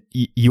 then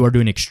you are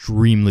doing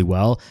extremely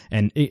well.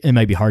 And it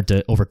might be hard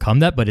to overcome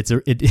that, but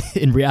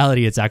in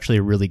reality, it's actually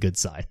a really good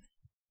sign.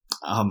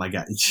 Oh my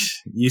God.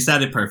 You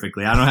said it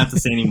perfectly. I don't have to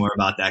say any more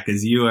about that,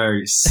 because you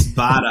are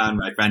spot on,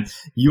 my friend.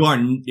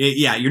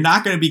 You're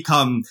not going to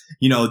become,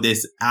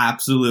 this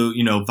absolute,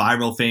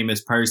 viral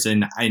famous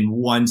person in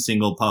one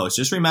single post.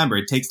 Just remember,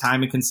 it takes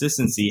time and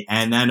consistency,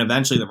 and then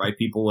eventually the right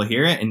people will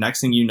hear it. And next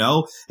thing you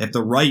know, if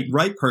the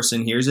right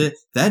person hears it,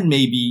 then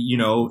maybe,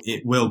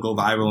 it will go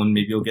viral and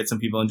maybe you'll get some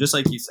people. And just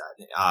like you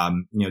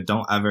said,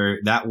 don't ever,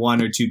 that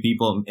 1 or 2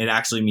 people, it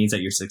actually means that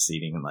you're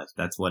succeeding in life.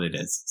 That's what it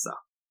is. So.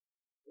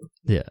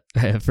 Yeah,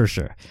 for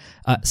sure.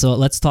 So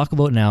let's talk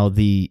about now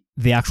the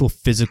actual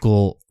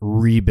physical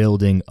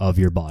rebuilding of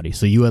your body.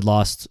 So you had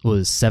lost,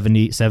 was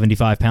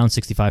 75 pounds,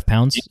 65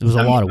 pounds? It was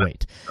a lot of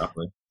weight.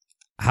 Roughly.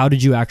 How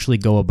did you actually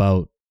go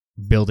about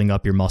building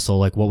up your muscle?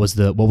 Like what was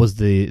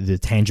the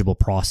tangible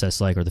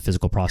process like, or the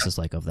physical process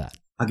like of that?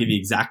 I'll give you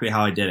exactly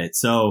how I did it.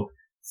 So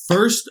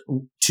first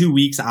 2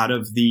 weeks out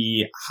of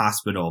the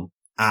hospital,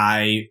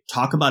 I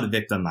talk about a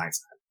victim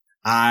mindset.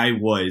 I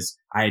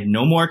had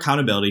no more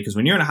accountability, because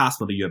when you're in a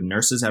hospital, you have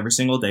nurses every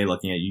single day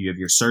looking at you. You have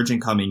your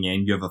surgeon coming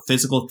in. You have a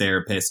physical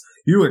therapist.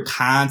 You are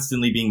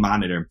constantly being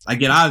monitored. I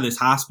get out of this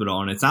hospital,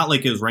 and it's not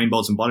like it was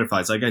rainbows and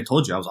butterflies. Like I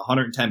told you, I was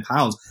 110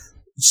 pounds,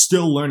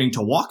 still learning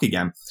to walk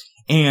again.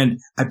 And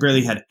I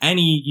barely had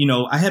any,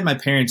 I had my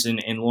parents and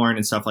Lauren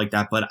and stuff like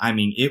that. But I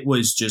mean, it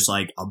was just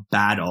like a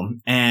battle.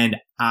 And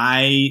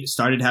I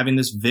started having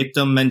this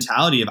victim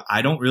mentality of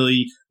I don't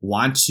really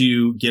want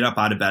to get up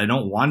out of bed. I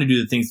don't want to do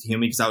the things to heal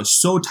me because I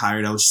was so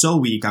tired. I was so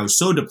weak. I was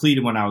so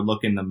depleted when I would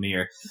look in the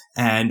mirror.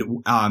 And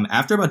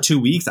after about 2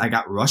 weeks, I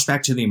got rushed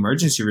back to the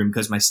emergency room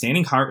because my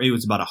standing heart rate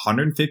was about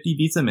 150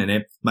 beats a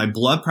minute. My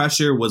blood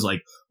pressure was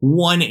like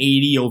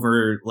 180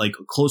 over like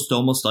close to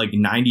almost like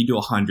 90 to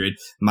 100.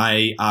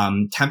 My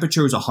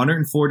temperature was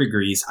 104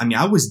 degrees. I mean,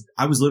 I was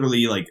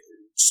literally like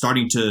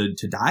starting to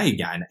die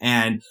again.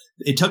 And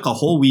it took a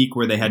whole week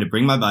where they had to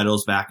bring my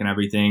vitals back and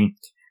everything.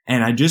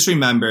 And I just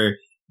remember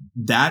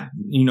that,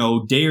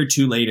 day or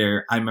two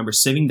later, I remember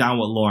sitting down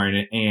with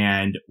Lauren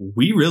and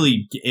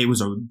it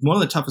was one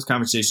of the toughest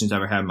conversations I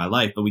ever had in my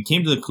life. But we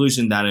came to the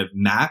conclusion that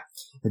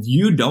if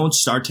you don't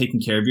start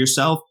taking care of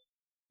yourself,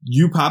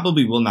 you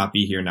probably will not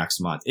be here next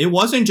month. It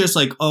wasn't just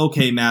like,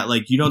 okay, Matt,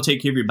 like you don't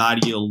take care of your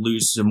body, you'll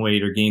lose some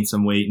weight or gain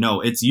some weight.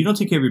 No, it's you don't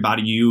take care of your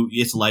body,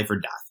 it's life or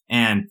death.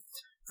 And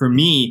for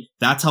me,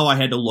 that's how I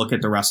had to look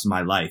at the rest of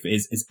my life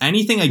is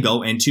anything I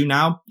go into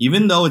now,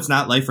 even though it's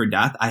not life or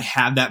death, I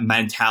have that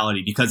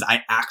mentality because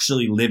I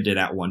actually lived it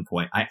at one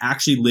point. I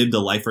actually lived a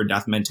life or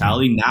death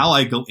mentality. Now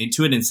I go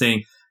into it and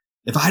saying,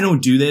 if I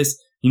don't do this,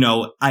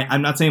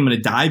 I'm not saying I'm going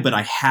to die, but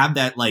I have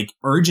that like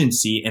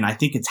urgency. And I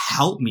think it's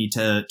helped me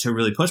to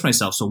really push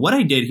myself. So what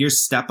I did,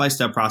 here's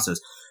step-by-step process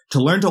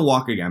to learn to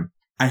walk again.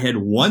 I had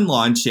one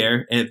lawn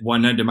chair at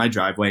one end of my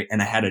driveway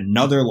and I had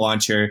another lawn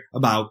chair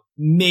about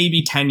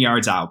maybe 10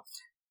 yards out.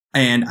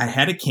 And I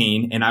had a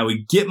cane and I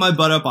would get my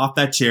butt up off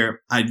that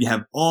chair. I'd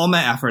have all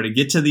my effort to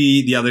get to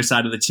the other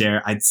side of the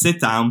chair. I'd sit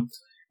down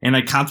and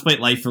I'd contemplate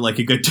life for like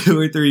a good 2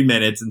 or 3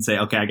 minutes and say,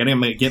 okay, I got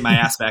to get my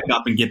ass back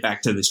up and get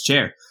back to this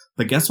chair.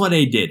 But guess what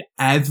I did?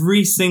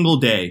 Every single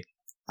day,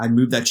 I'd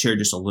move that chair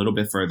just a little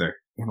bit further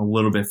and a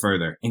little bit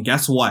further. And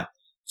guess what?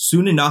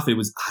 Soon enough, it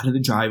was out of the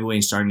driveway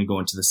and starting to go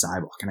into the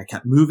sidewalk. And I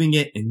kept moving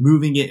it and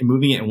moving it and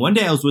moving it. And one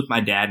day I was with my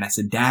dad and I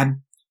said,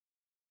 Dad,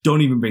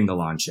 don't even bring the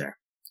lawn chair.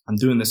 I'm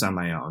doing this on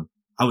my own.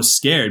 I was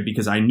scared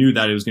because I knew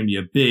that it was going to be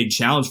a big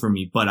challenge for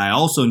me, but I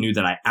also knew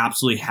that I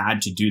absolutely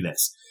had to do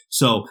this.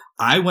 So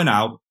I went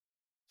out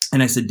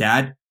and I said,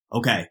 Dad,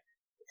 okay,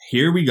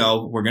 here we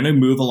go. We're going to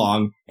move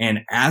along.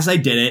 And as I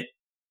did it,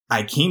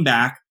 I came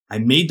back. I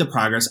made the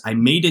progress. I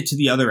made it to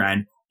the other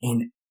end.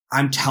 And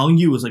I'm telling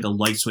you, it was like a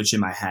light switch in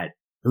my head.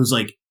 It was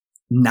like,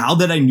 now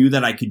that I knew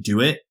that I could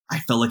do it, I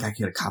felt like I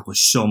could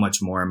accomplish so much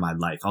more in my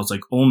life. I was like,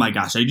 oh my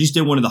gosh, I just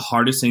did one of the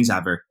hardest things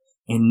ever.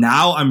 And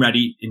now I'm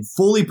ready and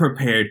fully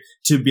prepared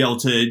to be able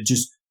to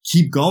just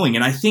keep going.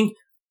 And I think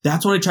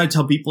that's what I try to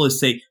tell people is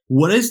say,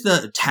 what is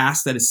the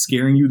task that is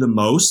scaring you the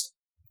most?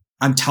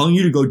 I'm telling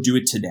you to go do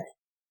it today.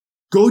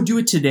 Go do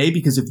it today,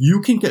 because if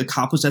you can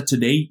accomplish that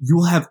today, you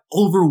will have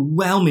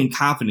overwhelming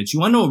confidence. You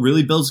want to know what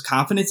really builds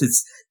confidence?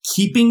 It's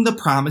keeping the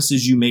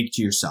promises you make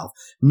to yourself.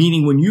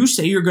 Meaning when you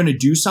say you're going to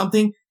do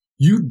something,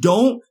 you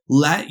don't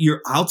let your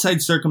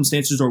outside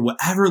circumstances or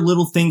whatever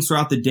little things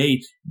throughout the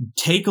day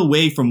take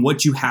away from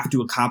what you have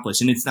to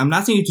accomplish. And I'm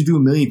not saying you have to do a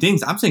million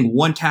things. I'm saying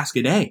one task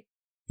a day.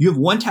 You have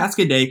one task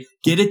a day,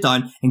 get it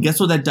done. And guess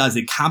what that does?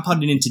 It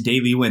compounded into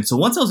daily wins. So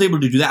once I was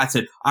able to do that, I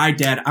said, all right,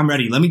 Dad, I'm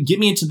ready. Get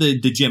me into the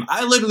gym.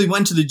 I literally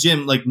went to the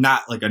gym, like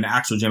not like an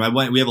actual gym.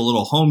 We have a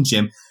little home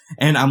gym,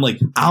 and I'm like,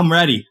 I'm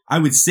ready. I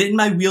would sit in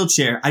my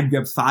wheelchair. I'd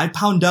grab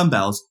 5-pound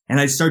dumbbells and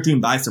I'd start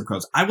doing bicep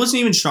curls. I wasn't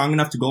even strong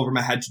enough to go over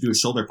my head to do a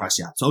shoulder press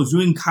yet. So I was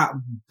doing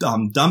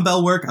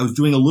dumbbell work. I was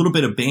doing a little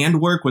bit of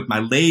band work with my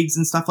legs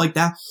and stuff like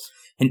that.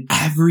 And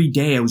every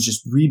day I was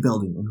just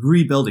rebuilding and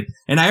rebuilding.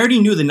 And I already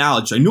knew the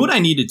knowledge. I knew what I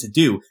needed to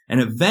do. And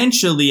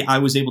eventually I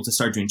was able to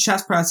start doing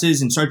chest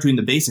presses and start doing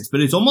the basics.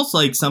 But it's almost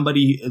like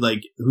somebody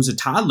like who's a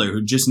toddler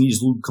who just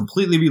needs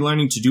completely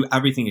relearning to do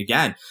everything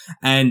again.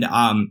 And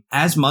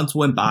as months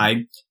went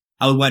by,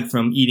 I went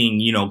from eating,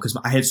 because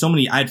I had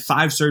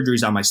 5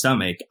 surgeries on my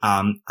stomach.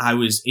 I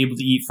was able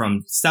to eat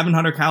from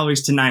 700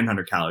 calories to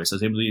 900 calories. I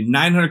was able to eat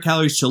 900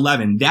 calories to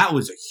 11. That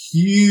was a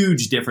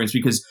huge difference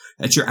because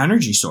that's your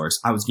energy source.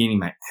 I was gaining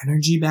my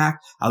energy back.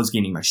 I was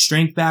gaining my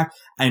strength back.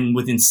 And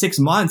within 6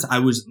 months, I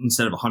was,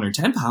 instead of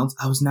 110 pounds,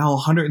 I was now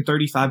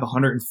 135,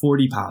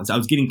 140 pounds. I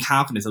was getting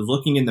confidence. I was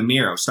looking in the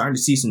mirror. I was starting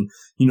to see some,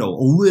 a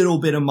little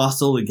bit of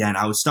muscle again.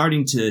 I was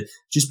starting to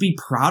just be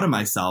proud of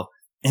myself.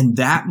 And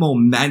that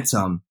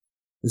momentum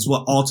is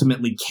what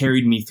ultimately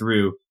carried me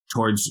through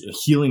towards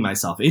healing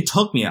myself. It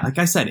took me, like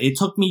I said,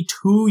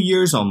 2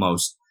 years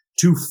almost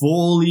to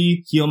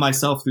fully heal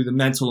myself through the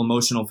mental,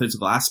 emotional,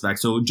 physical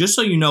aspects. So just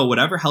so you know,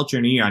 whatever health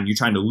journey you're on, you're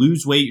trying to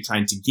lose weight, you're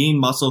trying to gain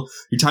muscle,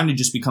 you're trying to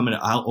just become an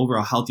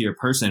overall healthier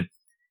person.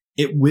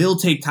 It will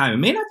take time. It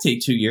may not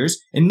take 2 years.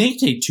 It may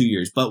take 2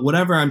 years, but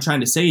whatever I'm trying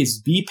to say is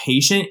be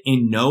patient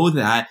and know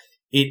that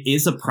it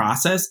is a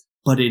process.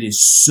 But it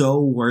is so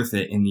worth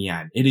it in the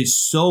end. It is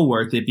so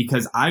worth it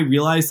because I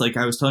realized, like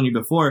I was telling you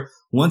before,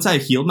 once I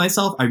healed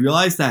myself, I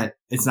realized that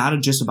it's not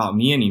just about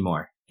me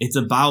anymore. It's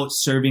about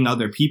serving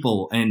other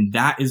people. And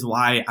that is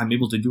why I'm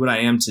able to do what I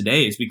am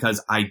today, is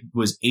because I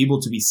was able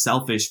to be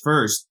selfish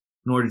first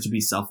in order to be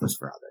selfless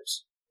for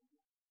others.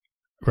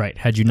 Right.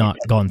 Had you not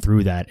gone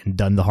through that and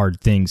done the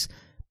hard things,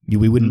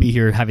 We wouldn't be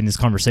here having this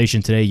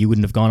conversation today. You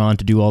wouldn't have gone on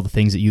to do all the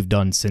things that you've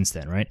done since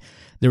then, right?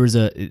 There was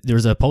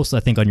a post, I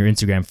think, on your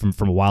Instagram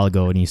from a while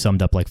ago, and you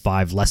summed up like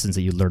 5 lessons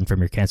that you learned from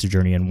your cancer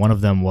journey, and one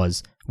of them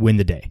was win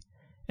the day.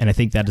 And I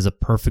think that is a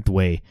perfect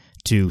way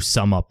to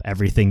sum up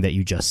everything that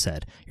you just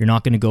said. You're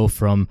not going to go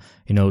from,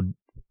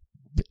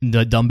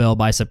 the dumbbell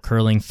bicep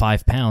curling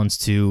 5 pounds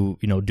to,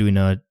 doing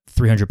a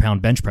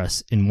 300-pound bench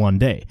press in one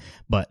day.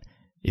 But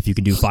if you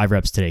can do 5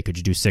 reps today, could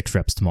you do 6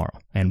 reps tomorrow?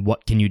 And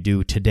what can you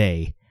do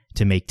today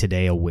to make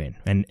today a win?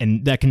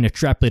 And that can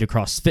extrapolate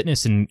across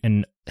fitness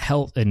and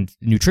health and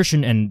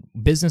nutrition and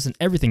business and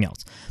everything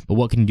else. But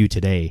what can you do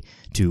today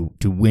to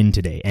win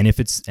today? And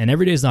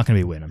every day is not going to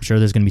be a win. I'm sure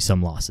there's going to be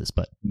some losses,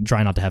 but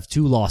try not to have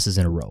 2 losses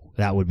in a row.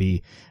 That would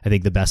be, I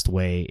think, the best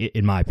way,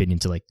 in my opinion,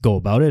 to like go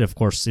about it. Of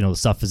course, the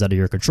stuff is out of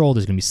your control.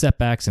 There's going to be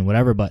setbacks and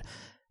whatever, but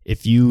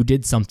if you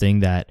did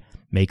something that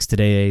makes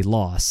today a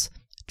loss,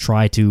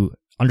 try to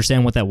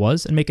understand what that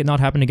was and make it not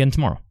happen again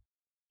tomorrow.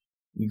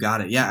 You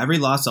got it. Yeah, every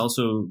loss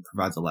also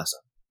provides a lesson.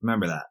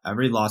 Remember that.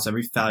 Every loss,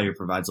 every failure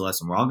provides a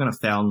lesson. We're all going to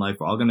fail in life.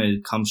 We're all going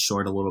to come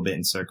short a little bit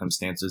in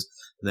circumstances.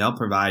 They all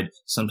provide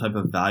some type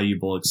of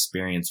valuable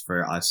experience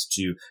for us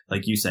to,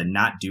 like you said,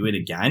 not do it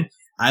again.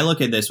 I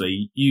look at it this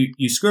way.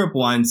 You screw up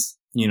once,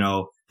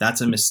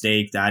 that's a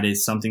mistake. That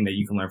is something that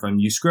you can learn from.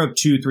 You screw up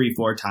 2, 3,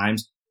 4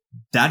 times.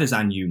 That is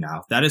on you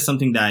now. That is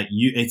something that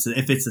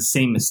if it's the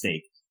same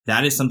mistake,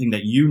 that is something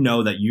that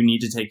that you need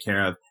to take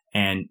care of.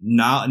 And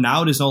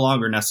now it is no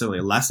longer necessarily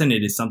a lesson.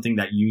 It is something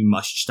that you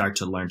must start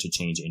to learn to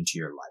change into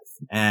your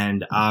life.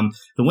 And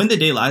the win the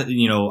day,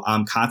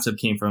 concept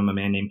came from a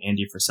man named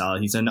Andy Frisella.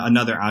 He's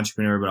another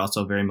entrepreneur, but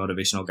also a very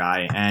motivational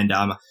guy. And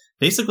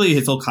basically,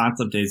 his whole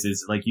concept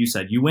is like you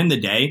said, you win the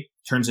day,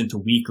 turns into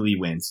weekly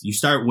wins. You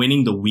start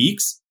winning the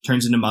weeks,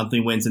 turns into monthly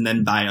wins, and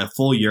then by a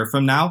full year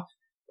from now,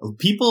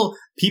 people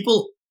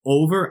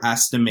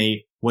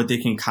overestimate what they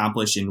can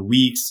accomplish in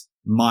weeks,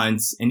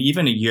 months, and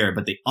even a year,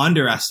 but they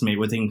underestimate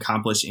what they can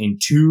accomplish in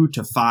 2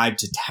 to 5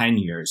 to 10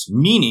 years.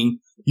 Meaning,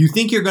 you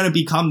think you're going to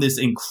become this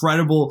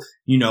incredible,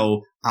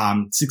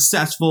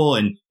 successful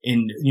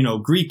and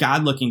Greek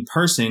god-looking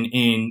person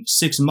in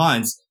 6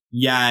 months,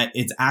 yet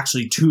it's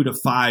actually 2 to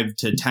 5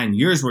 to 10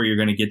 years where you're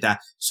going to get that.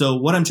 So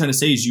what I'm trying to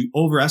say is you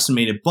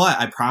overestimate it, but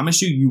I promise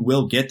you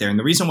will get there. And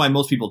the reason why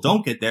most people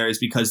don't get there is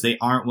because they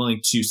aren't willing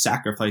to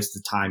sacrifice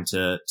the time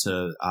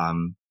to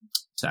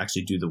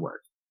actually do the work.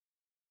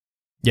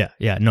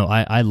 Yeah. No,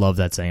 I love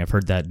that saying. I've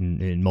heard that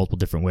in multiple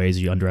different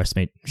ways. You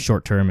underestimate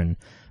short term and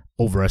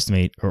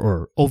overestimate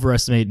or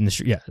overestimate in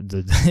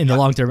the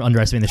long term,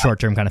 underestimate the short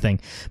term kind of thing.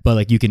 But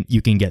like you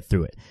can get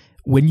through it.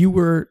 When you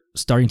were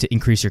starting to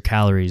increase your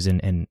calories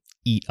and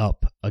eat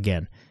up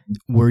again,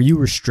 were you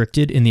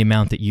restricted in the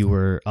amount that you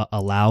were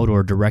allowed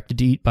or directed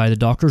to eat by the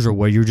doctors, or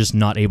were you just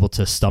not able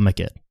to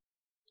stomach it?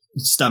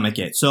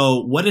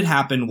 So what had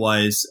happened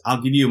was, I'll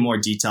give you a more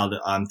detailed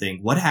thing.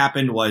 What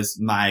happened was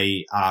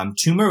my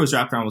tumor was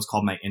wrapped around what's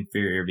called my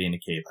inferior vena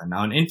cava.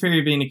 Now, an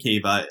inferior vena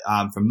cava,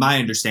 from my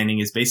understanding,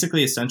 is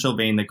basically a central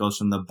vein that goes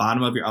from the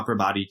bottom of your upper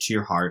body to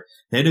your heart.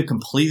 They had to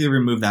completely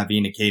remove that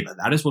vena cava.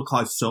 That is what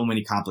caused so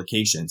many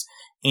complications.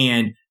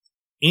 And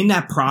in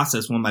that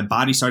process, when my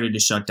body started to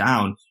shut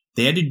down,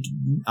 they had to,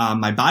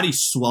 my body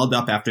swelled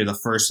up after the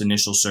first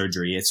initial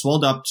surgery. It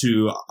swelled up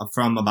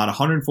from about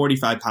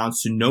 145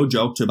 pounds to, no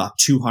joke, to about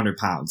 200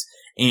 pounds.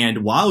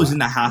 And while I was in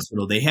the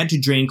hospital, they had to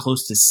drain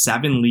close to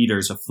 7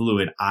 liters of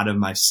fluid out of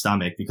my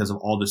stomach because of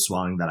all the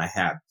swelling that I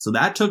had. So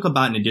that took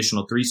about an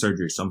additional 3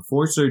 surgeries. So I'm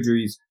 4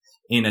 surgeries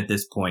in at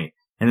this point.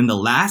 And then the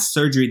last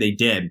surgery they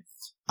did,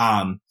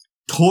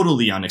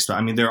 totally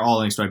unexpected. I mean, they're all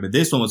unexpected, but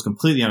this one was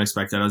completely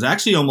unexpected. I was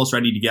actually almost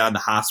ready to get out of the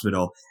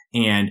hospital,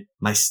 and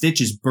my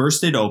stitches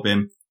bursted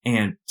open,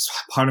 and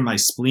part of my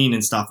spleen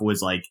and stuff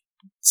was like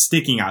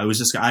sticking out. It was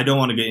just, I don't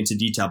want to get into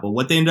detail, but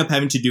what they ended up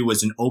having to do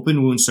was an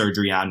open wound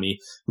surgery on me,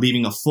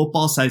 leaving a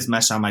football-sized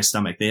mesh on my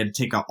stomach. They had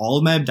to take out all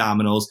of my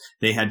abdominals.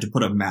 They had to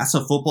put a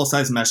massive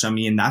football-sized mesh on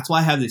me, and that's why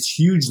I have this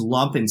huge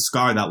lump and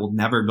scar that will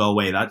never go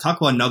away. Talk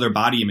about another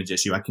body image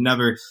issue. I can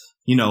never,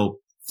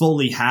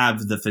 fully have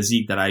the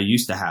physique that I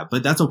used to have,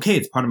 but that's okay.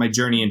 It's part of my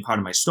journey and part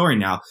of my story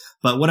now.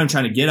 But what I'm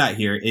trying to get at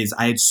here is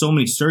I had so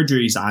many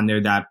surgeries on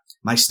there that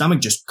my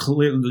stomach just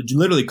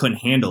literally couldn't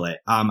handle it.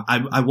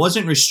 I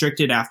wasn't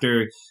restricted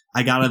after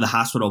I got out of the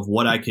hospital of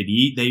what I could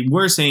eat. They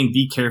were saying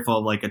be careful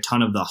of like a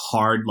ton of the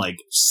hard like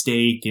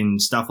steak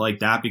and stuff like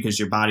that, because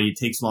your body, it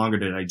takes longer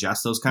to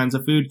digest those kinds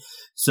of food.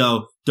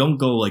 So don't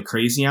go like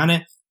crazy on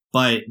it.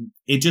 But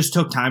it just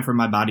took time for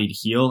my body to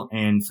heal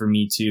and for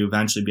me to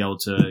eventually be able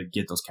to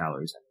get those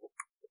calories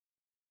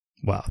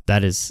in. Wow,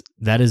 that is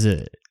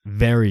a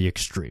very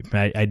extreme.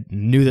 I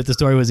knew that the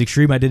story was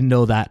extreme. I didn't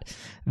know that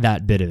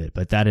bit of it,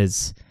 but that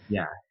is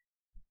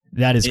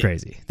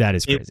crazy. That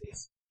is crazy.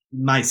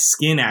 My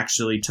skin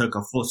actually took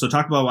so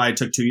talk about why it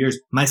took 2 years.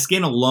 My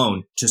skin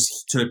alone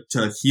just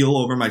to heal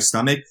over my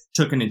stomach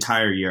took an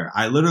entire year.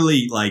 I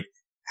literally like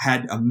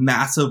had a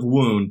massive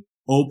wound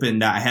open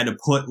that I had to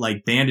put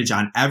like bandage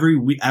on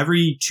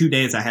every 2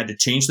 days. I had to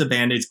change the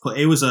bandage.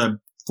 It was a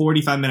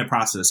 45-minute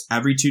process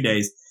every 2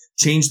 days,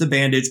 change the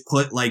bandage,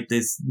 put like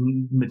this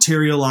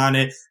material on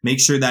it, make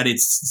sure that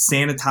it's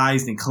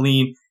sanitized and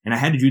clean. And I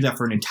had to do that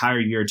for an entire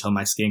year until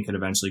my skin could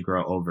eventually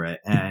grow over it.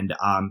 And,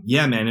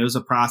 yeah, man, it was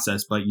a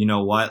process, but you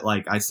know what?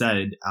 Like I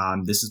said,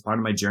 this is part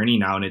of my journey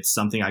now, and it's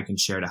something I can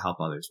share to help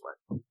others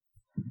with.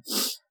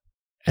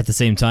 At the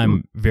same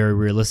time, very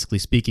realistically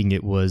speaking,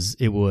 it was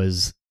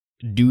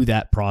do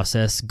that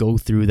process, go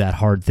through that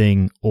hard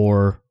thing,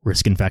 or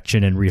risk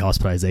infection and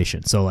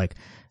rehospitalization. So like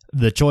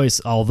the choice,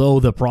 although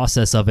the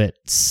process of it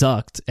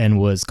sucked and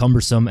was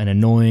cumbersome and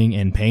annoying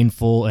and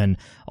painful and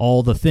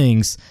all the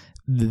things,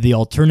 the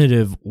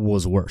alternative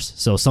was worse.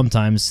 So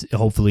sometimes,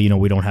 hopefully,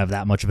 we don't have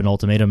that much of an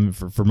ultimatum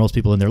for most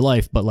people in their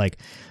life, but like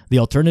the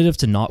alternative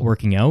to not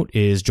working out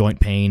is joint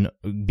pain,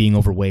 being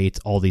overweight,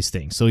 all these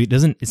things. So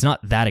it's not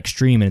that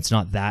extreme, and it's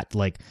not that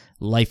like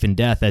life and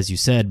death, as you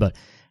said, but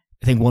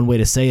I think one way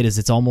to say it is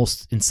it's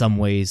almost in some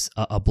ways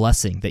a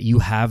blessing that you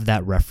have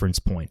that reference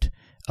point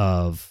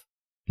of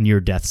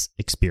near-death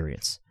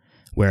experience,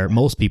 where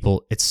most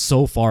people, it's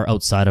so far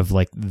outside of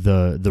like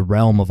the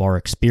realm of our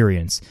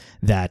experience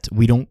that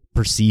we don't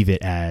perceive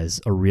it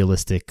as a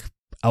realistic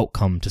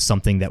outcome to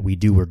something that we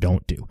do or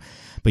don't do.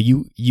 But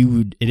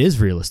it is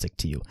realistic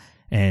to you.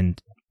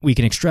 And we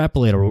can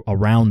extrapolate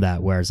around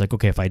that, where it's like,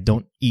 okay, if I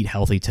don't eat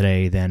healthy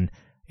today, then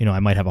I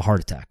might have a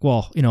heart attack.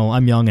 Well,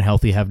 I'm young and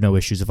healthy, have no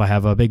issues. If I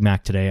have a Big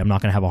Mac today, I'm not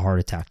going to have a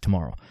heart attack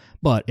tomorrow.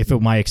 But if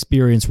my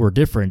experience were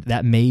different,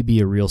 that may be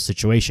a real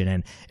situation.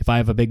 And if I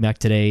have a Big Mac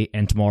today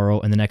and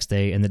tomorrow and the next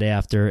day and the day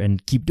after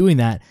and keep doing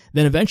that,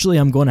 then eventually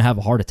I'm going to have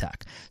a heart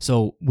attack.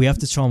 So we have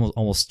to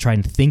almost try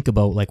and think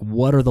about like,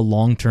 what are the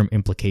long-term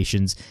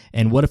implications?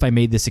 And what if I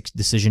made this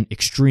decision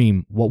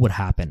extreme? What would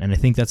happen? And I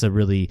think that's a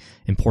really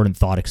important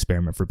thought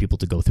experiment for people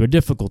to go through. A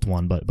difficult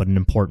one, but an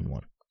important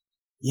one.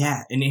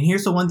 Yeah. And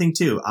here's the one thing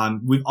too.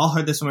 We've all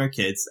heard this when we were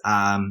kids.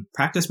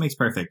 Practice makes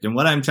perfect. And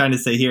what I'm trying to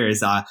say here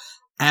is,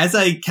 as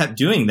I kept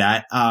doing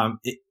that,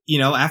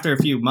 after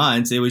a few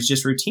months, it was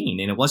just routine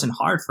and it wasn't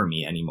hard for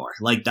me anymore.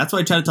 Like, that's why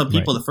I try to tell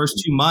people the first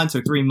 2 months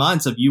or 3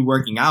 months of you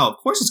working out, of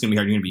course it's going to be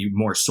hard. You're going to be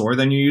more sore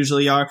than you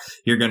usually are.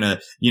 You're going to,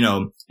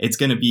 it's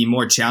going to be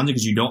more challenging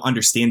because you don't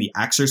understand the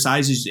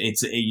exercises.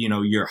 It's,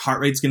 your heart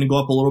rate's going to go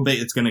up a little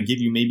bit. It's going to give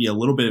you maybe a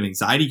little bit of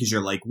anxiety because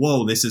you're like,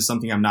 whoa, this is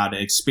something I'm not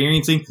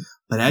experiencing.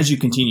 But as you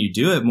continue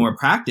to do it, more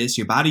practice,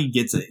 your body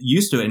gets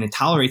used to it and it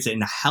tolerates it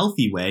in a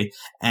healthy way.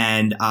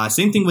 And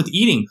same thing with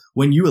eating.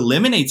 When you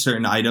eliminate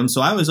certain items,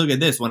 so I always look at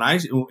this when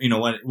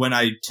when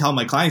I tell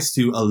my clients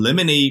to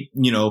eliminate,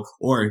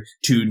 or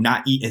to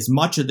not eat as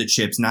much of the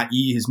chips, not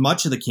eat as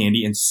much of the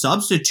candy, and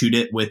substitute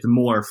it with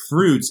more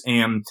fruits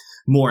and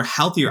more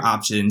healthier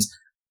options.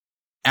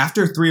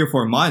 After 3 or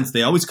 4 months,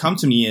 they always come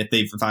to me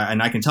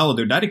and I can tell if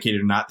they're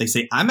dedicated or not. They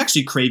say, I'm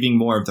actually craving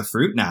more of the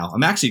fruit now.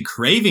 I'm actually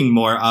craving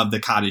more of the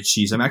cottage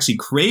cheese. I'm actually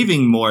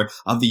craving more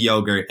of the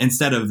yogurt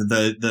instead of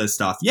the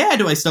stuff. Yeah.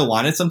 Do I still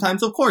want it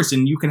sometimes? Of course.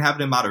 And you can have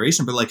it in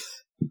moderation, but like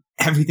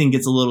everything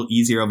gets a little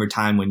easier over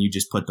time when you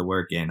just put the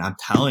work in. I'm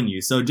telling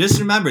you. So just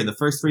remember, the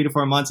first 3 to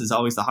 4 months is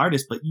always the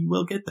hardest, but you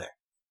will get there.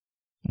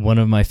 One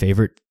of my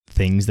favorite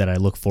things that I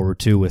look forward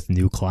to with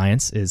new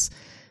clients is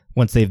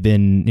once they've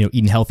been,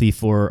 eating healthy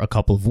for a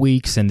couple of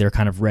weeks and they're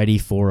kind of ready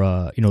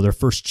for, their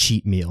first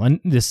cheat meal. And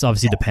this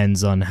obviously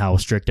depends on how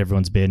strict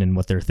everyone's been and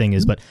what their thing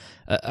is. But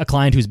a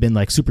client who's been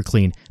like super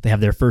clean, they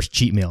have their first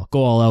cheat meal, go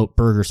all out,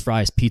 burgers,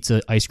 fries,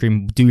 pizza, ice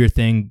cream, do your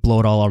thing,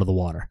 blow it all out of the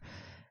water.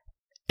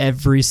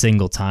 Every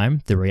single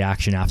time, the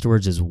reaction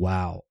afterwards is,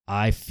 wow,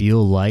 I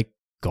feel like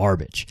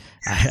garbage.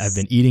 I've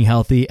been eating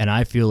healthy and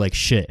I feel like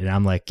shit. And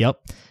I'm like,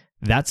 yep,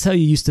 that's how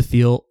you used to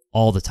feel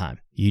all the time.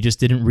 You just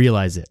didn't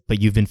realize it, but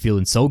you've been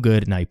feeling so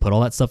good. Now you put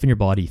all that stuff in your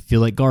body, you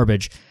feel like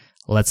garbage.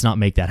 Let's not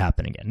make that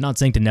happen again. Not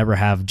saying to never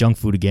have junk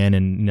food again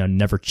and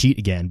never cheat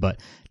again, but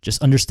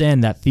just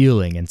understand that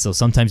feeling. And so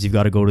sometimes you've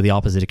got to go to the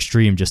opposite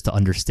extreme just to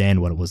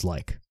understand what it was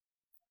like.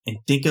 And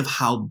think of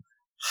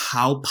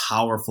how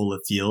powerful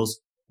it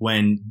feels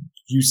when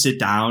you sit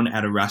down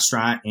at a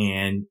restaurant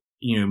and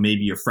maybe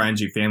your friends,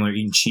 your family are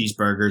eating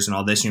cheeseburgers and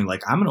all this, and you're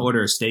like, I'm going to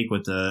order a steak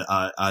with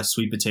a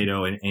sweet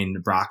potato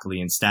and broccoli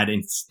instead.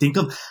 And think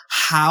of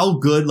how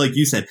good, like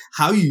you said,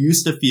 how you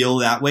used to feel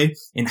that way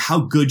and how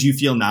good you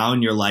feel now.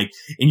 And you're like,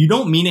 and you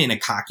don't mean it in a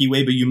cocky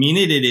way, but you mean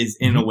it is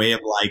in a way of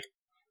like,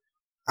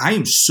 I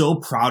am so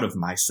proud of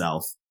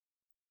myself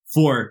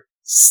for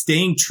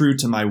staying true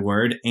to my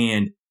word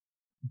and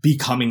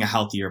becoming a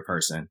healthier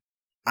person.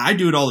 I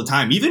do it all the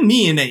time. Even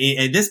me, and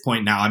at this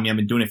point now, I've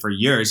been doing it for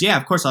years. Yeah,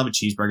 of course I'll have a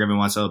cheeseburger every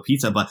once in a while,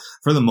 pizza, but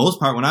for the most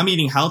part, when I'm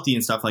eating healthy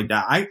and stuff like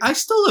that, I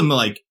still am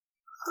like,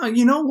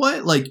 you know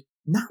what? Like,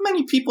 not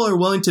many people are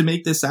willing to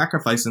make this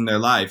sacrifice in their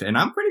life. And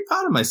I'm pretty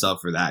proud of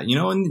myself for that, and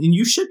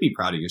you should be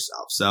proud of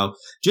yourself. So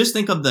just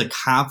think of the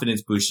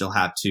confidence boost you'll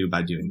have too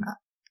by doing that.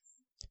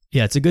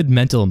 Yeah, it's a good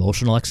mental,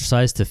 emotional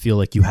exercise to feel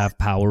like you have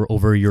power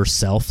over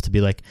yourself, to be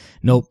like,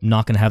 nope,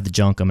 not going to have the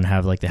junk. I'm going to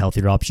have like the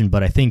healthier option.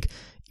 But I think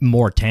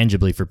more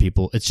tangibly for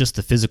people, it's just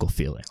the physical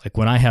feeling. Like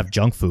when I have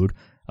junk food,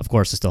 Of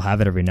course, I still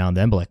have it every now and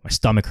then, but like my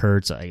stomach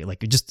hurts. I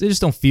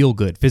just don't feel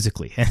good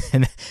physically.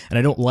 And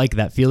I don't like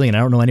that feeling. And I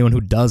don't know anyone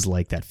who does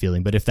like that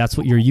feeling. But if that's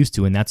what you're used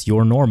to and that's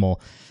your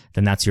normal,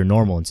 then that's your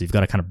normal. And so you've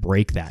got to kind of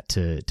break that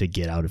to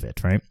get out of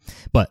it, right?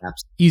 But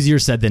easier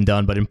said than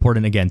done, but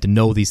important again to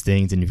know these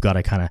things, and you've got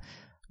to kind of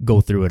go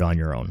through it on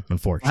your own,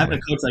 unfortunately. Having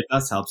a coach like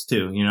us helps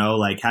too.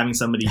 Like having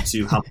somebody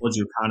to help hold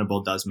you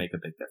accountable does make a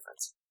big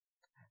difference.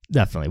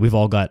 Definitely. We've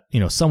all got,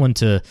 someone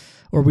to,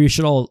 or we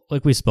should all,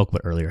 like we spoke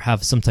about earlier,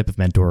 have some type of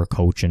mentor or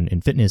coach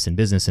in fitness and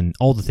business and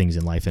all the things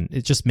in life. And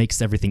it just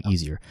makes everything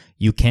easier.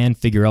 You can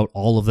figure out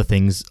all of the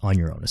things on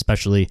your own,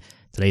 especially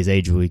today's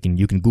age where you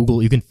can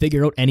Google, you can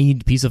figure out any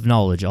piece of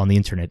knowledge on the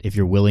internet if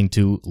you're willing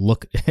to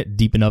look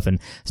deep enough and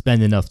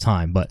spend enough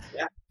time. But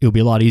it would be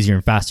a lot easier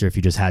and faster if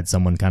you just had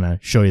someone kind of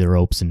show you the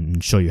ropes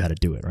and show you how to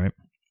do it, right?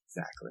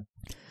 Exactly.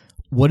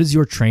 What does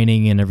your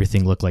training and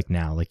everything look like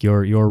now? Like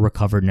you're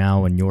recovered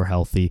now and you're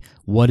healthy.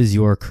 What does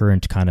your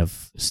current kind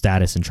of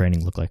status and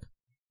training look like?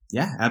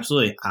 Yeah,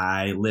 absolutely.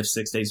 I lift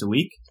 6 days a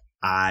week.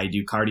 I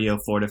do cardio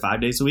 4 to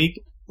 5 days a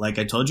week. Like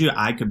I told you,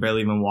 I could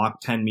barely even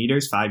walk 10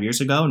 meters 5 years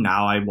ago.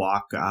 Now I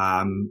walk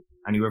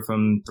anywhere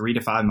from 3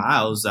 to 5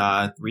 miles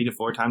 3 to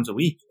 4 times a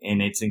week.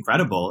 And it's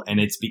incredible.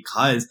 And it's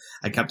because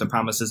I kept the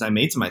promises I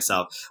made to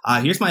myself.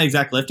 Here's my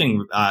exact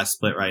lifting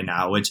split right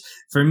now, which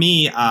for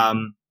me,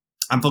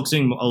 I'm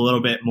focusing a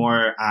little bit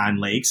more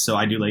on legs. So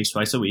I do legs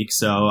twice a week.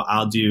 So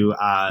I'll do,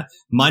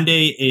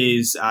 Monday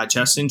is,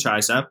 chest and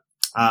tricep.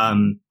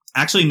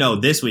 Actually, no,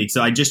 this week.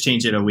 So I just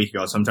changed it a week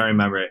ago. So I'm trying to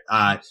remember it.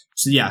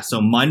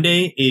 So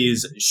Monday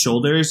is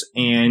shoulders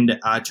and,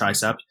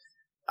 tricep.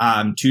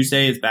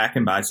 Tuesday is back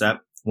and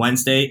bicep.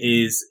 Wednesday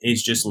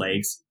is just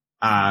legs.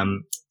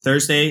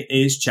 Thursday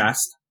is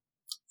chest.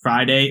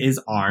 Friday is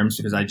arms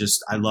because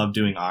I love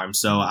doing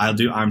arms. So I'll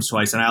do arms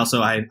twice. And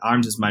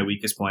arms is my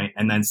weakest point.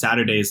 And then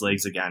Saturday is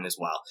legs again as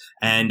well.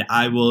 And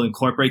I will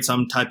incorporate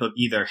some type of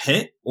either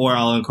HIIT or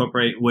I'll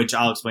incorporate, which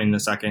I'll explain in a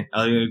second.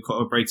 I'll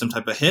incorporate some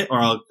type of HIIT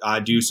or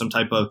I'll do some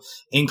type of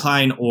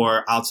incline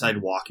or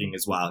outside walking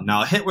as well.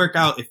 Now a HIIT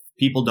workout, if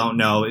people don't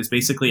know, is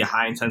basically a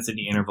high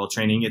intensity interval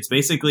training. It's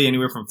basically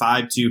anywhere from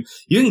 5 to,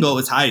 you can go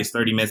as high as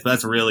 30 minutes, but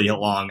that's really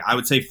long. I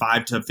would say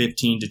 5 to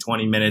 15 to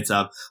 20 minutes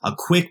of a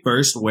quick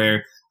burst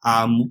where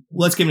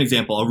let's give an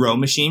example. A row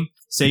machine.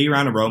 Say you're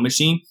on a row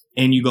machine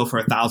and you go for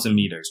 1,000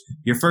 meters.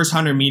 Your first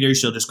 100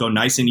 meters, you'll just go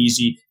nice and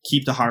easy,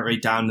 keep the heart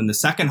rate down. Then the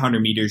second 100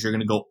 meters, you're going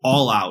to go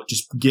all out.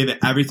 Just give it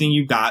everything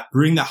you've got.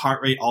 Bring the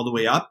heart rate all the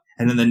way up.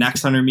 And then the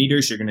next 100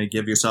 meters, you're going to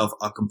give yourself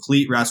a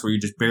complete rest where you're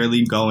just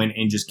barely going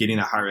and just getting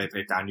the heart rate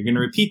back down. You're going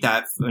to repeat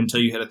that until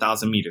you hit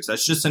 1,000 meters.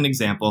 That's just an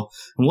example.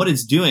 And what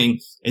it's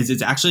doing is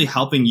it's actually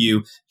helping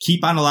you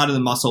keep on a lot of the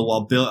muscle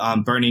while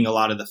burning a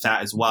lot of the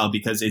fat as well,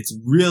 because it's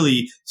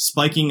really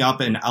spiking up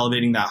and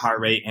elevating that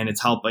heart rate, and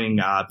it's helping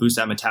boost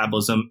that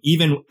metabolism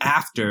even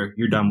after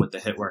you're done with the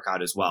HIIT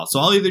workout as well. So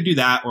I'll either do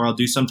that or I'll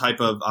do some type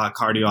of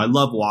cardio. I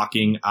love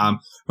walking.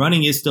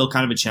 Running is still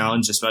kind of a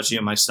challenge, especially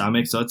in my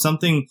stomach. So it's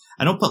something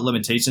I don't put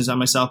limitations on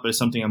myself, but it's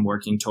something I'm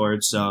working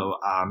towards. So,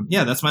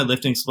 that's my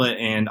lifting split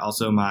and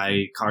also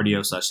my cardio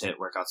 / HIIT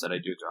workouts that I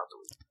do throughout the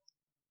week.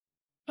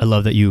 I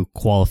love that you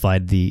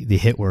qualified the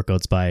HIIT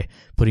workouts by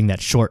putting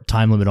that short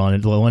time limit on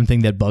it. The one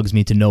thing that bugs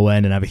me to no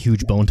end, and I have a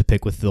huge bone to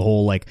pick with the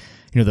whole,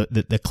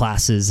 the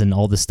classes and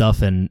all this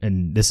stuff.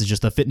 And this is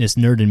just a fitness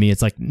nerd in me.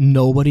 It's like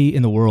nobody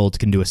in the world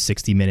can do a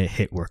 60-minute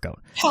HIIT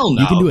workout. Hell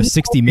no. You can do a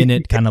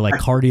 60-minute kind of like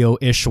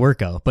cardio-ish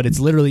workout, but it's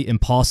literally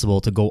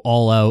impossible to go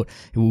all out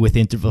with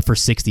interval for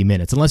 60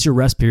 minutes unless your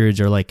rest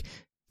periods are like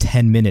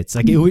 10 minutes.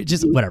 Like it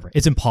just whatever.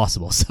 It's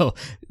impossible. So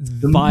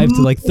 5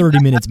 to 30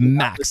 minutes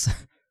max.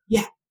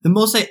 Yeah. The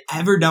most I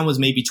ever done was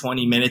maybe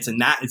 20 minutes, and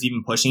that is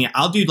even pushing it.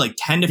 I'll do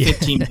 10 to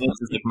 15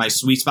 minutes is my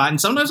sweet spot. And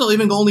sometimes I'll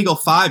even only go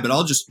 5, but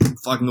I'll just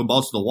fucking go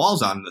balls to the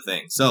walls on the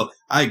thing. So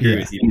I agree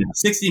with you.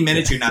 60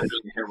 minutes, you're not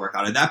doing a HIIT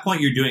workout. At that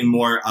point, you're doing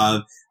more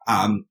of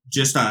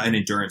just an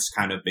endurance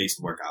kind of based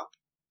workout.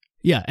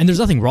 Yeah, and there's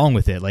nothing wrong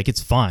with it. Like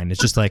it's fine.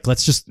 It's just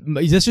let's just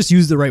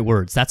use the right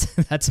words.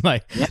 That's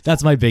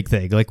my big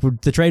thing. Like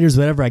the traders,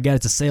 whatever. I get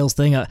it's a sales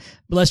thing, but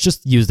let's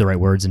just use the right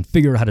words and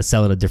figure out how to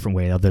sell it a different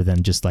way, other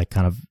than just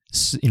kind of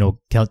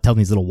tell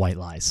these little white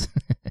lies.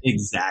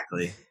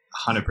 Exactly,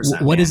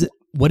 100%. What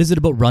is it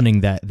about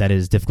running that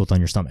is difficult on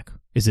your stomach?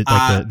 Is it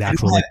like the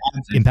actual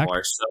impact?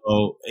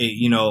 So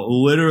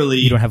literally,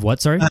 you don't have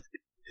what? Sorry.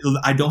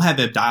 I don't have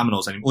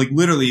abdominals anymore.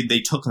 Literally,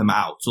 they took them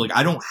out. So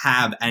I don't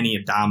have any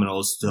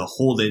abdominals to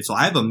hold it. So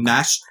I have a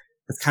mesh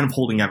that's kind of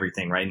holding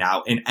everything right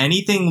now. And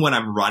anything when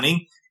I'm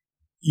running,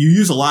 you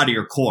use a lot of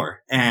your core.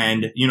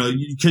 And,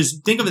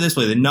 because think of it this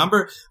way,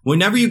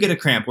 whenever you get a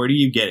cramp, where do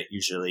you get it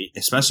usually?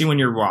 Especially when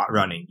you're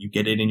running, you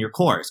get it in your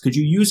core because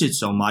you use it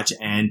so much.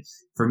 And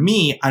for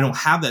me, I don't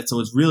have that. So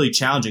it's really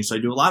challenging. So I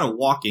do a lot of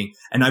walking,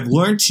 and I've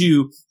learned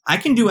I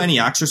can do any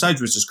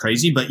exercise, which is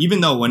crazy. But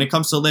even though when it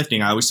comes to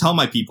lifting, I always tell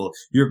my people,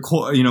 your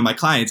core, my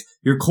clients,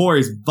 your core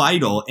is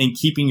vital in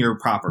keeping your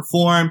proper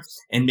form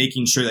and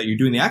making sure that you're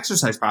doing the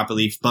exercise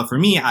properly. But for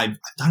me, I've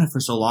done it for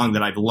so long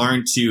that I've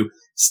learned to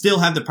still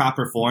have the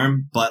proper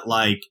form, but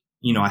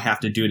I have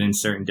to do it in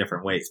certain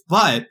different ways.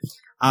 But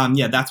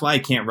yeah, that's why I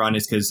can't run,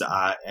 is because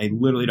I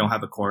literally don't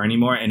have a core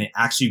anymore, and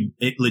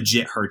it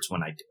legit hurts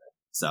when I do it.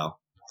 So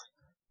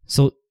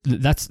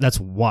that's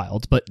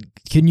wild. But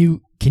can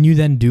you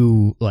then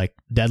do like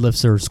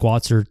deadlifts or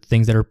squats or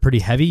things that are pretty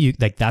heavy?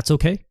 That's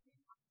okay?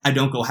 I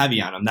don't go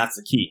heavy on them. That's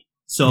the key.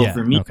 So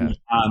for me, okay.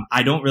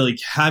 I don't really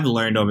have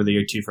learned over the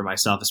year too for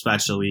myself,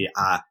 especially.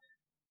 I'm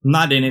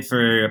not in it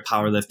for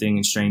powerlifting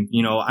and strength.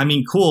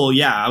 Cool.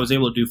 Yeah, I was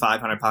able to do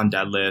 500-pound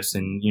deadlifts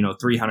and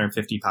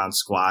 350-pound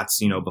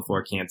squats,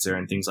 before cancer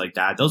and things like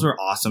that. Those were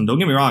awesome. Don't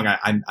get me wrong.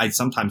 I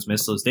sometimes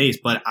miss those days,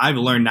 but I've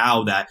learned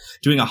now that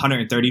doing a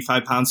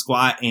 135-pound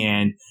squat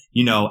and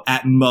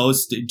at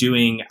most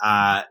doing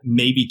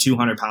maybe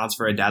 200 pounds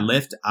for a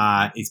deadlift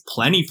is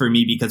plenty for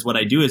me, because what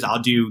I do is I'll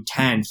do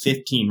 10,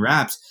 15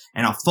 reps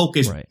and I'll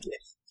focus. Right.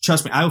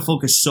 Trust me, I will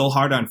focus so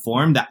hard on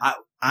form that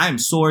I'm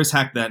sore as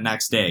heck that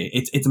next day.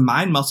 It's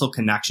mind muscle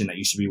connection that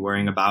you should be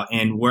worrying about,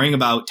 and worrying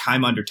about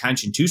time under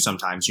tension too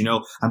sometimes.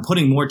 I'm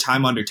putting more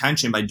time under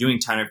tension by doing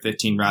 10 or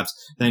 15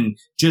 reps than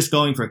just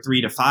going for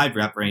 3 to 5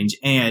 rep range.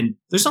 And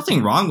there's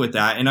nothing wrong with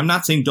that. And I'm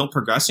not saying don't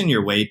progress in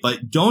your weight,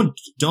 but don't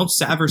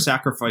ever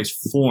sacrifice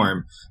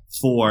form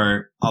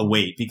for a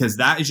weight, because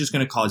that is just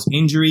going to cause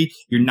injury.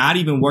 You're not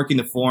even working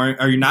the form,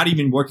 or you're not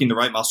even working the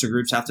right muscle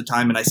groups half the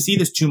time. And I see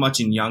this too much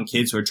in young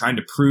kids who are trying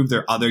to prove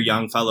their other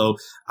young fellow,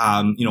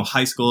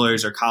 high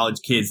schoolers or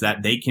college kids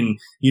that they can,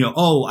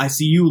 I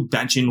see you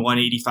benching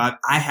 185.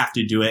 I have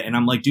to do it. And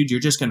I'm like, dude,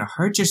 you're just going to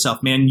hurt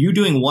yourself, man. You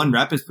doing one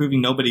rep is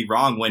proving nobody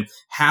wrong when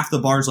half the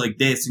bar's like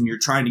this and you're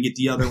trying to get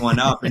the other one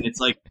up. And it's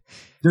like,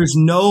 there's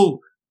no,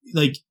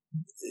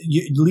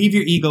 you leave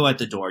your ego at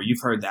the door.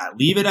 You've heard that.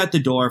 Leave it at the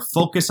door,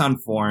 focus on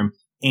form,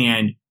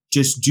 and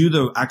just do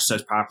the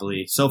exercise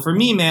properly. So for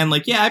me, man,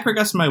 I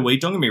progress in my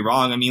weight. Don't get me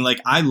wrong.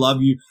 I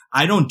love you.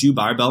 I don't do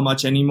barbell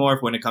much anymore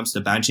when it comes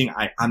to benching.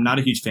 I'm not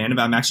a huge fan of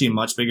it. I'm actually a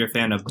much bigger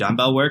fan of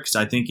dumbbell work, because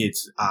I think it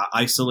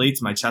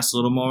isolates my chest a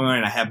little more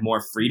and I have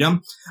more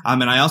freedom.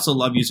 And I also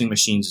love using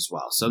machines as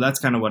well. So that's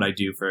kind of what I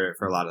do for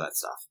a lot of that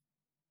stuff.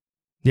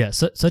 Yeah,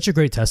 such a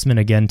great testament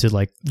again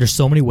to there's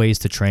so many ways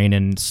to train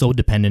and so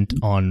dependent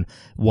on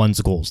one's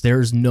goals.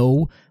 There's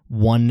no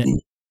one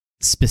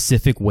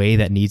specific way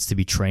that needs to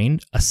be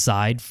trained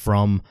aside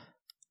from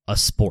a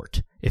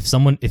sport.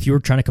 If you were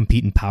trying to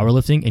compete in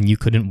powerlifting and you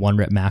couldn't 1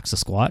 rep max a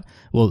squat,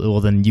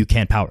 well then you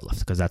can't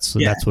powerlift, because that's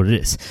what it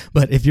is.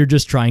 But if you're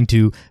just trying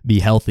to be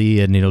healthy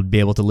and be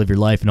able to live your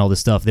life and all this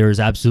stuff, there is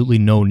absolutely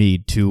no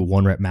need to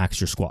 1 rep max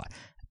your squat.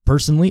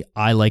 Personally,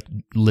 I like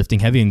lifting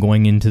heavy and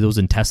going into those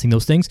and testing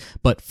those things,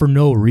 but for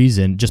no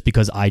reason, just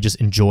because I just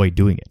enjoy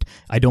doing it.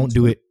 I don't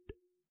do it.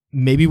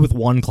 Maybe with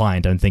one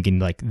client, I'm thinking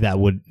that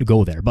would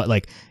go there, but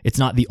it's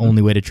not the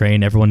only way to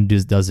train. Everyone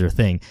does their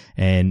thing,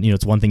 and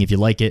it's one thing if you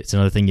like it. It's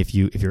another thing if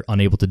you're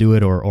unable to do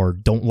it or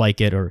don't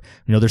like it, or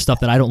there's stuff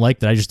that I don't like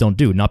that I just don't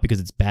do. Not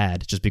because it's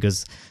bad, just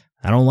because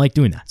I don't like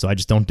doing that, so I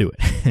just don't do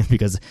it.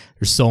 Because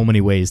there's so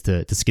many ways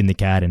to skin the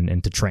cat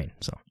and to train.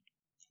 So.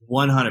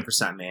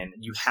 100%, man.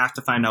 You have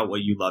to find out what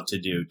you love to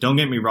do. Don't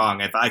get me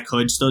wrong. If I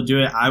could still do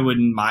it, I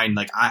wouldn't mind.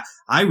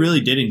 I really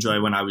did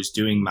enjoy when I was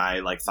doing my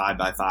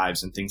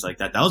 5x5s and things like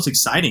that. That was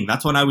exciting.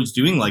 That's when I was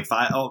doing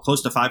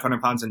close to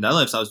 500 pounds in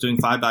deadlifts. I was doing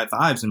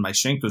 5x5s and my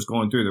strength was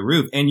going through the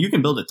roof. And you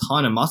can build a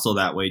ton of muscle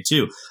that way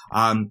too.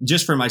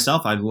 Just for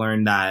myself, I've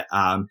learned that,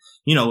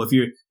 if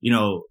you're,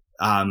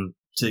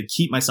 to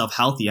keep myself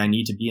healthy, I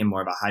need to be in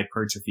more of a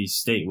hypertrophy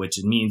state, which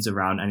means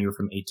around anywhere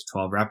from 8 to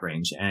 12 rep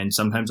range. And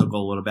sometimes I'll go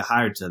a little bit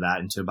higher to that,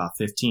 into about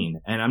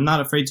 15. And I'm not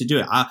afraid to do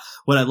it.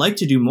 What I like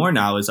to do more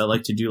now is I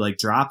like to do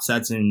drop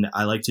sets, and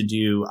I like to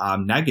do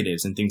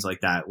negatives and things like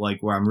that,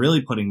 where I'm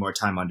really putting more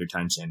time under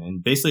tension.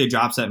 And basically a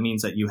drop set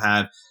means that you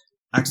have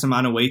X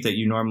amount of weight that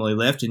you normally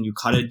lift and you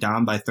cut it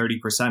down by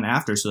 30%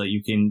 after, so that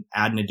you can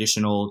add an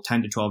additional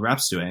 10 to 12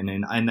 reps to it.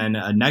 And then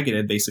a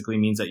negative basically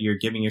means that you're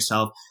giving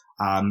yourself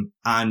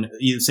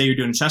say you're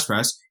doing a chest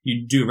press,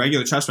 you do a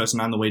regular chest press,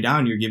 and on the way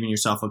down, you're giving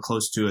yourself a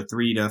close to a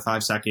 3 to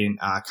 5 second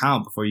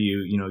count before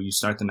you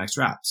start the next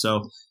rep.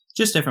 So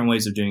just different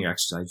ways of doing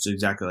exercise,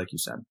 exactly like you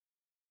said.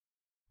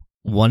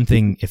 One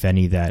thing, if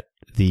any, that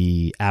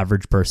the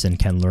average person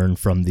can learn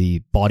from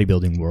the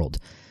bodybuilding world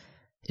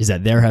is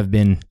that there have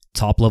been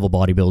top-level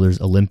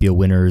bodybuilders, Olympia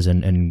winners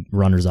and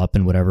runners-up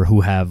and whatever,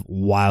 who have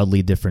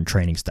wildly different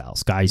training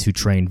styles. Guys who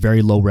train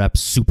very low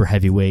reps, super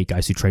heavyweight.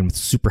 Guys who train with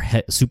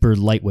super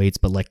light weights,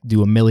 but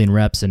do 1,000,000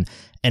 reps and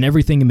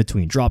everything in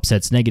between. Drop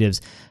sets,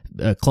 negatives,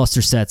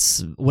 cluster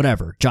sets,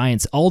 whatever,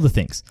 giants, all the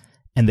things.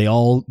 And they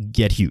all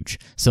get huge.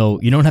 So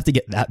you don't have to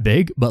get that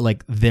big,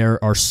 but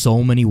there are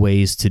so many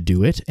ways to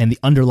do it. And the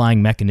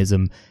underlying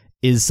mechanism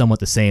is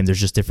somewhat the same. There's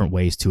just different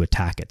ways to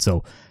attack it.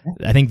 So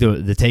I think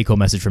the take-home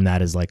message from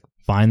that is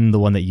find the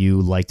one that you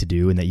like to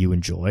do and that you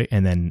enjoy,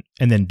 and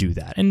then do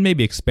that. And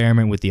maybe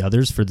experiment with the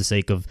others for the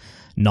sake of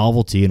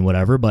novelty and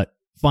whatever, but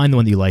find the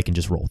one that you like and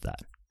just roll with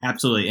that.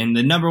 Absolutely. And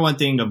the number one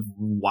thing of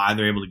why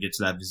they're able to get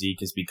to that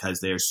physique is because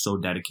they are so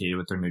dedicated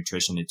with their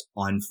nutrition. It's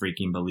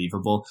unfreaking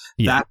believable.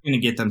 Yeah. That's going to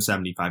get them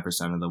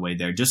 75% of the way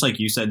there. Just like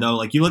you said, though,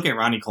 like you look at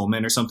Ronnie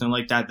Coleman or something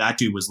like that, that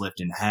dude was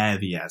lifting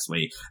heavy ass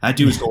weight. That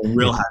dude was going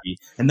real heavy.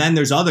 And then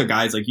there's other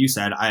guys, like you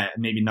said,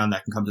 maybe none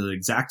that can come to the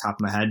exact top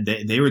of my head.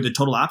 They were the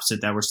total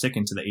opposite that were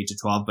sticking to the age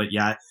of 12, but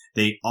yeah,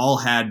 they all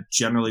had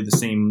generally the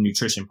same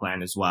nutrition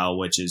plan as well,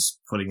 which is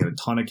putting in a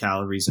ton of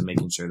calories and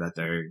making sure that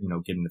they're,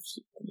 getting the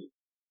physique they need.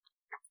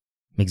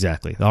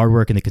 Exactly. The hard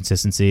work and the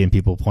consistency, and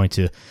people point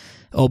to,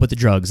 oh, but the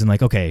drugs, and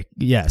like, okay,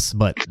 yes,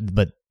 but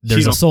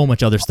there's so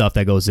much other stuff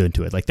that goes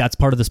into it. Like that's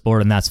part of the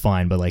sport and that's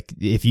fine. But like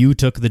if you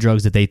took the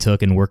drugs that they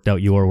took and worked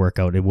out your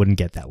workout, it wouldn't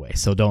get that way.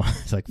 So don't,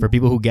 it's like for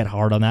people who get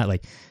hard on that,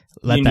 like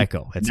let that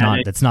go. It's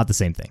not the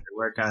same thing.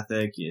 Work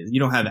ethic. You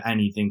don't have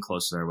anything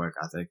close to their work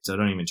ethic. So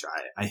don't even try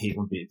it. I hate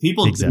when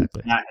people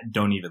exactly.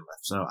 don't even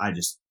lift. So I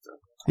just,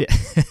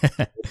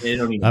 they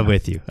don't even I'm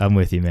with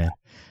you, man.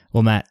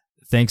 Well, Matt,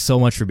 thanks so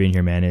much for being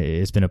here, man.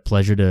 It's been a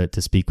pleasure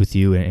to speak with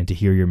you and to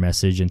hear your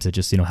message and to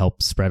just,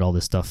 help spread all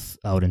this stuff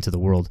out into the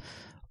world.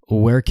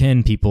 Where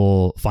can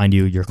people find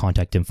you, your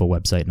contact info,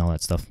 website, and all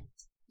that stuff?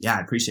 Yeah, I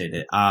appreciate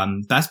it.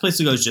 Best place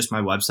to go is just my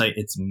website.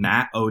 It's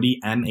Matt Ode,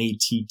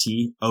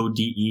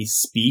 MattOde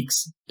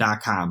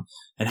speaks.com.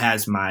 It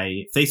has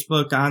my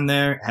Facebook on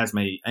there. It has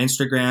my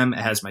Instagram.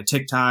 It has my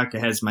TikTok. It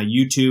has my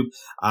YouTube.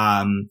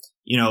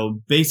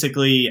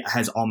 Basically it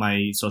has all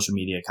my social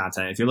media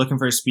content. If you're looking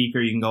for a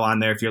speaker, you can go on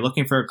there. If you're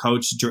looking for a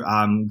coach,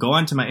 go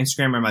onto my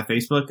Instagram or my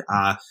Facebook.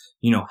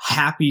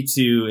 Happy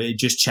to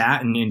just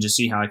chat and just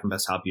see how I can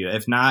best help you.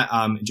 If not,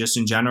 just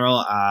in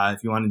general,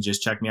 if you want to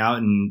just check me out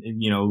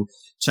and,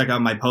 check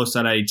out my posts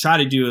that I try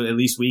to do at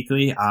least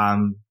weekly, you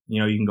can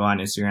go on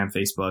Instagram,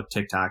 Facebook,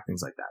 TikTok,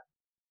 things like that.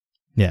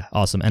 Yeah,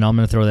 awesome. And I'm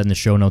going to throw that in the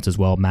show notes as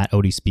well,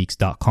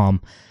 MattOdeSpeaks.com.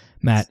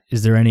 Matt,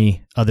 is there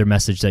any other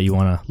message that you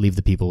want to leave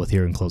the people with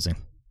here in closing?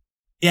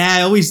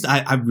 Yeah,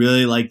 I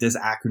really like this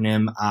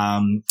acronym.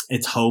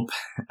 It's HOPE,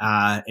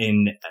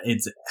 and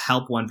it's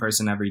help one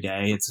person every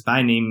day. It's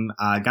by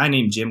a guy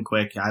named Jim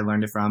Quick. I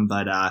learned it from,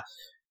 but,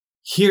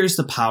 here's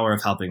the power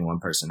of helping one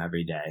person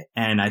every day.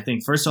 And I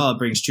think first of all, it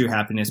brings true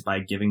happiness by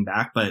giving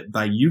back, but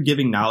by you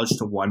giving knowledge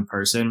to one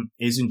person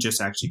isn't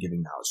just actually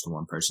giving knowledge to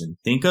one person.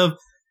 Think of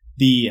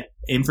the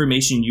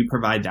information you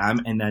provide them,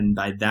 and then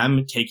by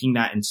them taking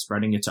that and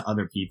spreading it to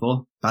other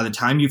people. By the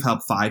time you've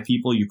helped 5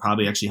 people, you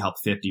probably actually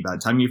helped 50. By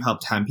the time you've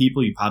helped 10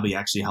 people, you probably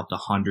actually helped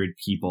 100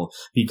 people,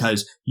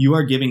 because you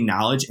are giving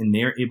knowledge and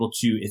they're able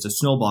to, it's a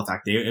snowball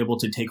effect. They're able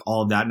to take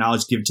all of that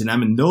knowledge, give it to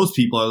them, and those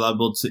people are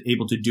able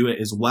to do it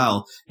as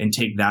well and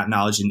take that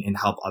knowledge and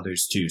help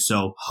others too.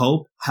 So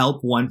help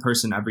one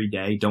person every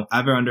day. Don't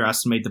ever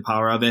underestimate the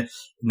power of it.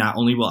 Not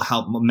only will it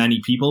help many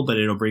people, but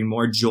it'll bring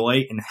more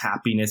joy and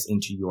happiness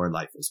into your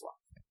life as well.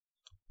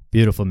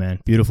 Beautiful, man.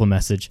 Beautiful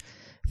message.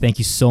 Thank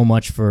you so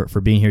much for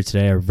being here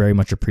today. I very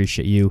much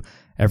appreciate you.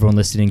 Everyone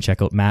listening,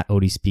 check out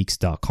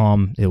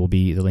MattOdeSpeaks.com. The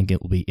link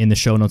will be in the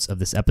show notes of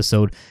this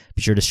episode.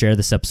 Be sure to share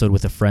this episode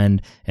with a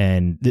friend.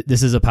 And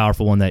this is a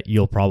powerful one that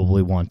you'll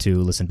probably want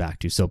to listen back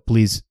to. So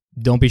please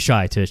don't be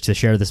shy to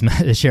share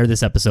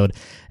this episode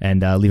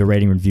and leave a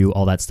rating, review.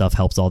 All that stuff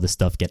helps all this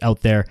stuff get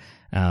out there.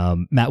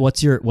 Matt,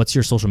 what's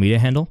your social media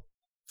handle?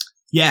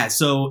 Yeah,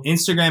 so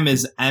Instagram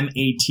is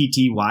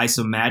MATTY,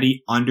 so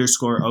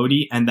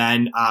Matty_Ode, and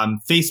then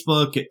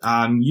Facebook,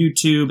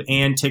 YouTube,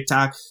 and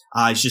TikTok,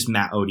 it's just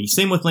Matt Ode.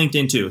 Same with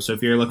LinkedIn too. So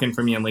if you're looking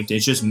for me on LinkedIn,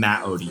 it's just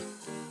Matt Ode.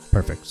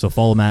 Perfect. So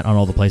follow Matt on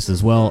all the places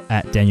as well,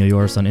 at Daniel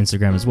Yoris on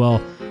Instagram as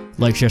well.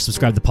 Like, share,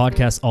 subscribe to the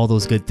podcast, all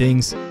those good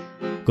things.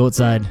 Go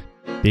outside,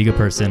 be a good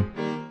person.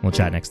 We'll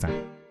chat next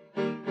time.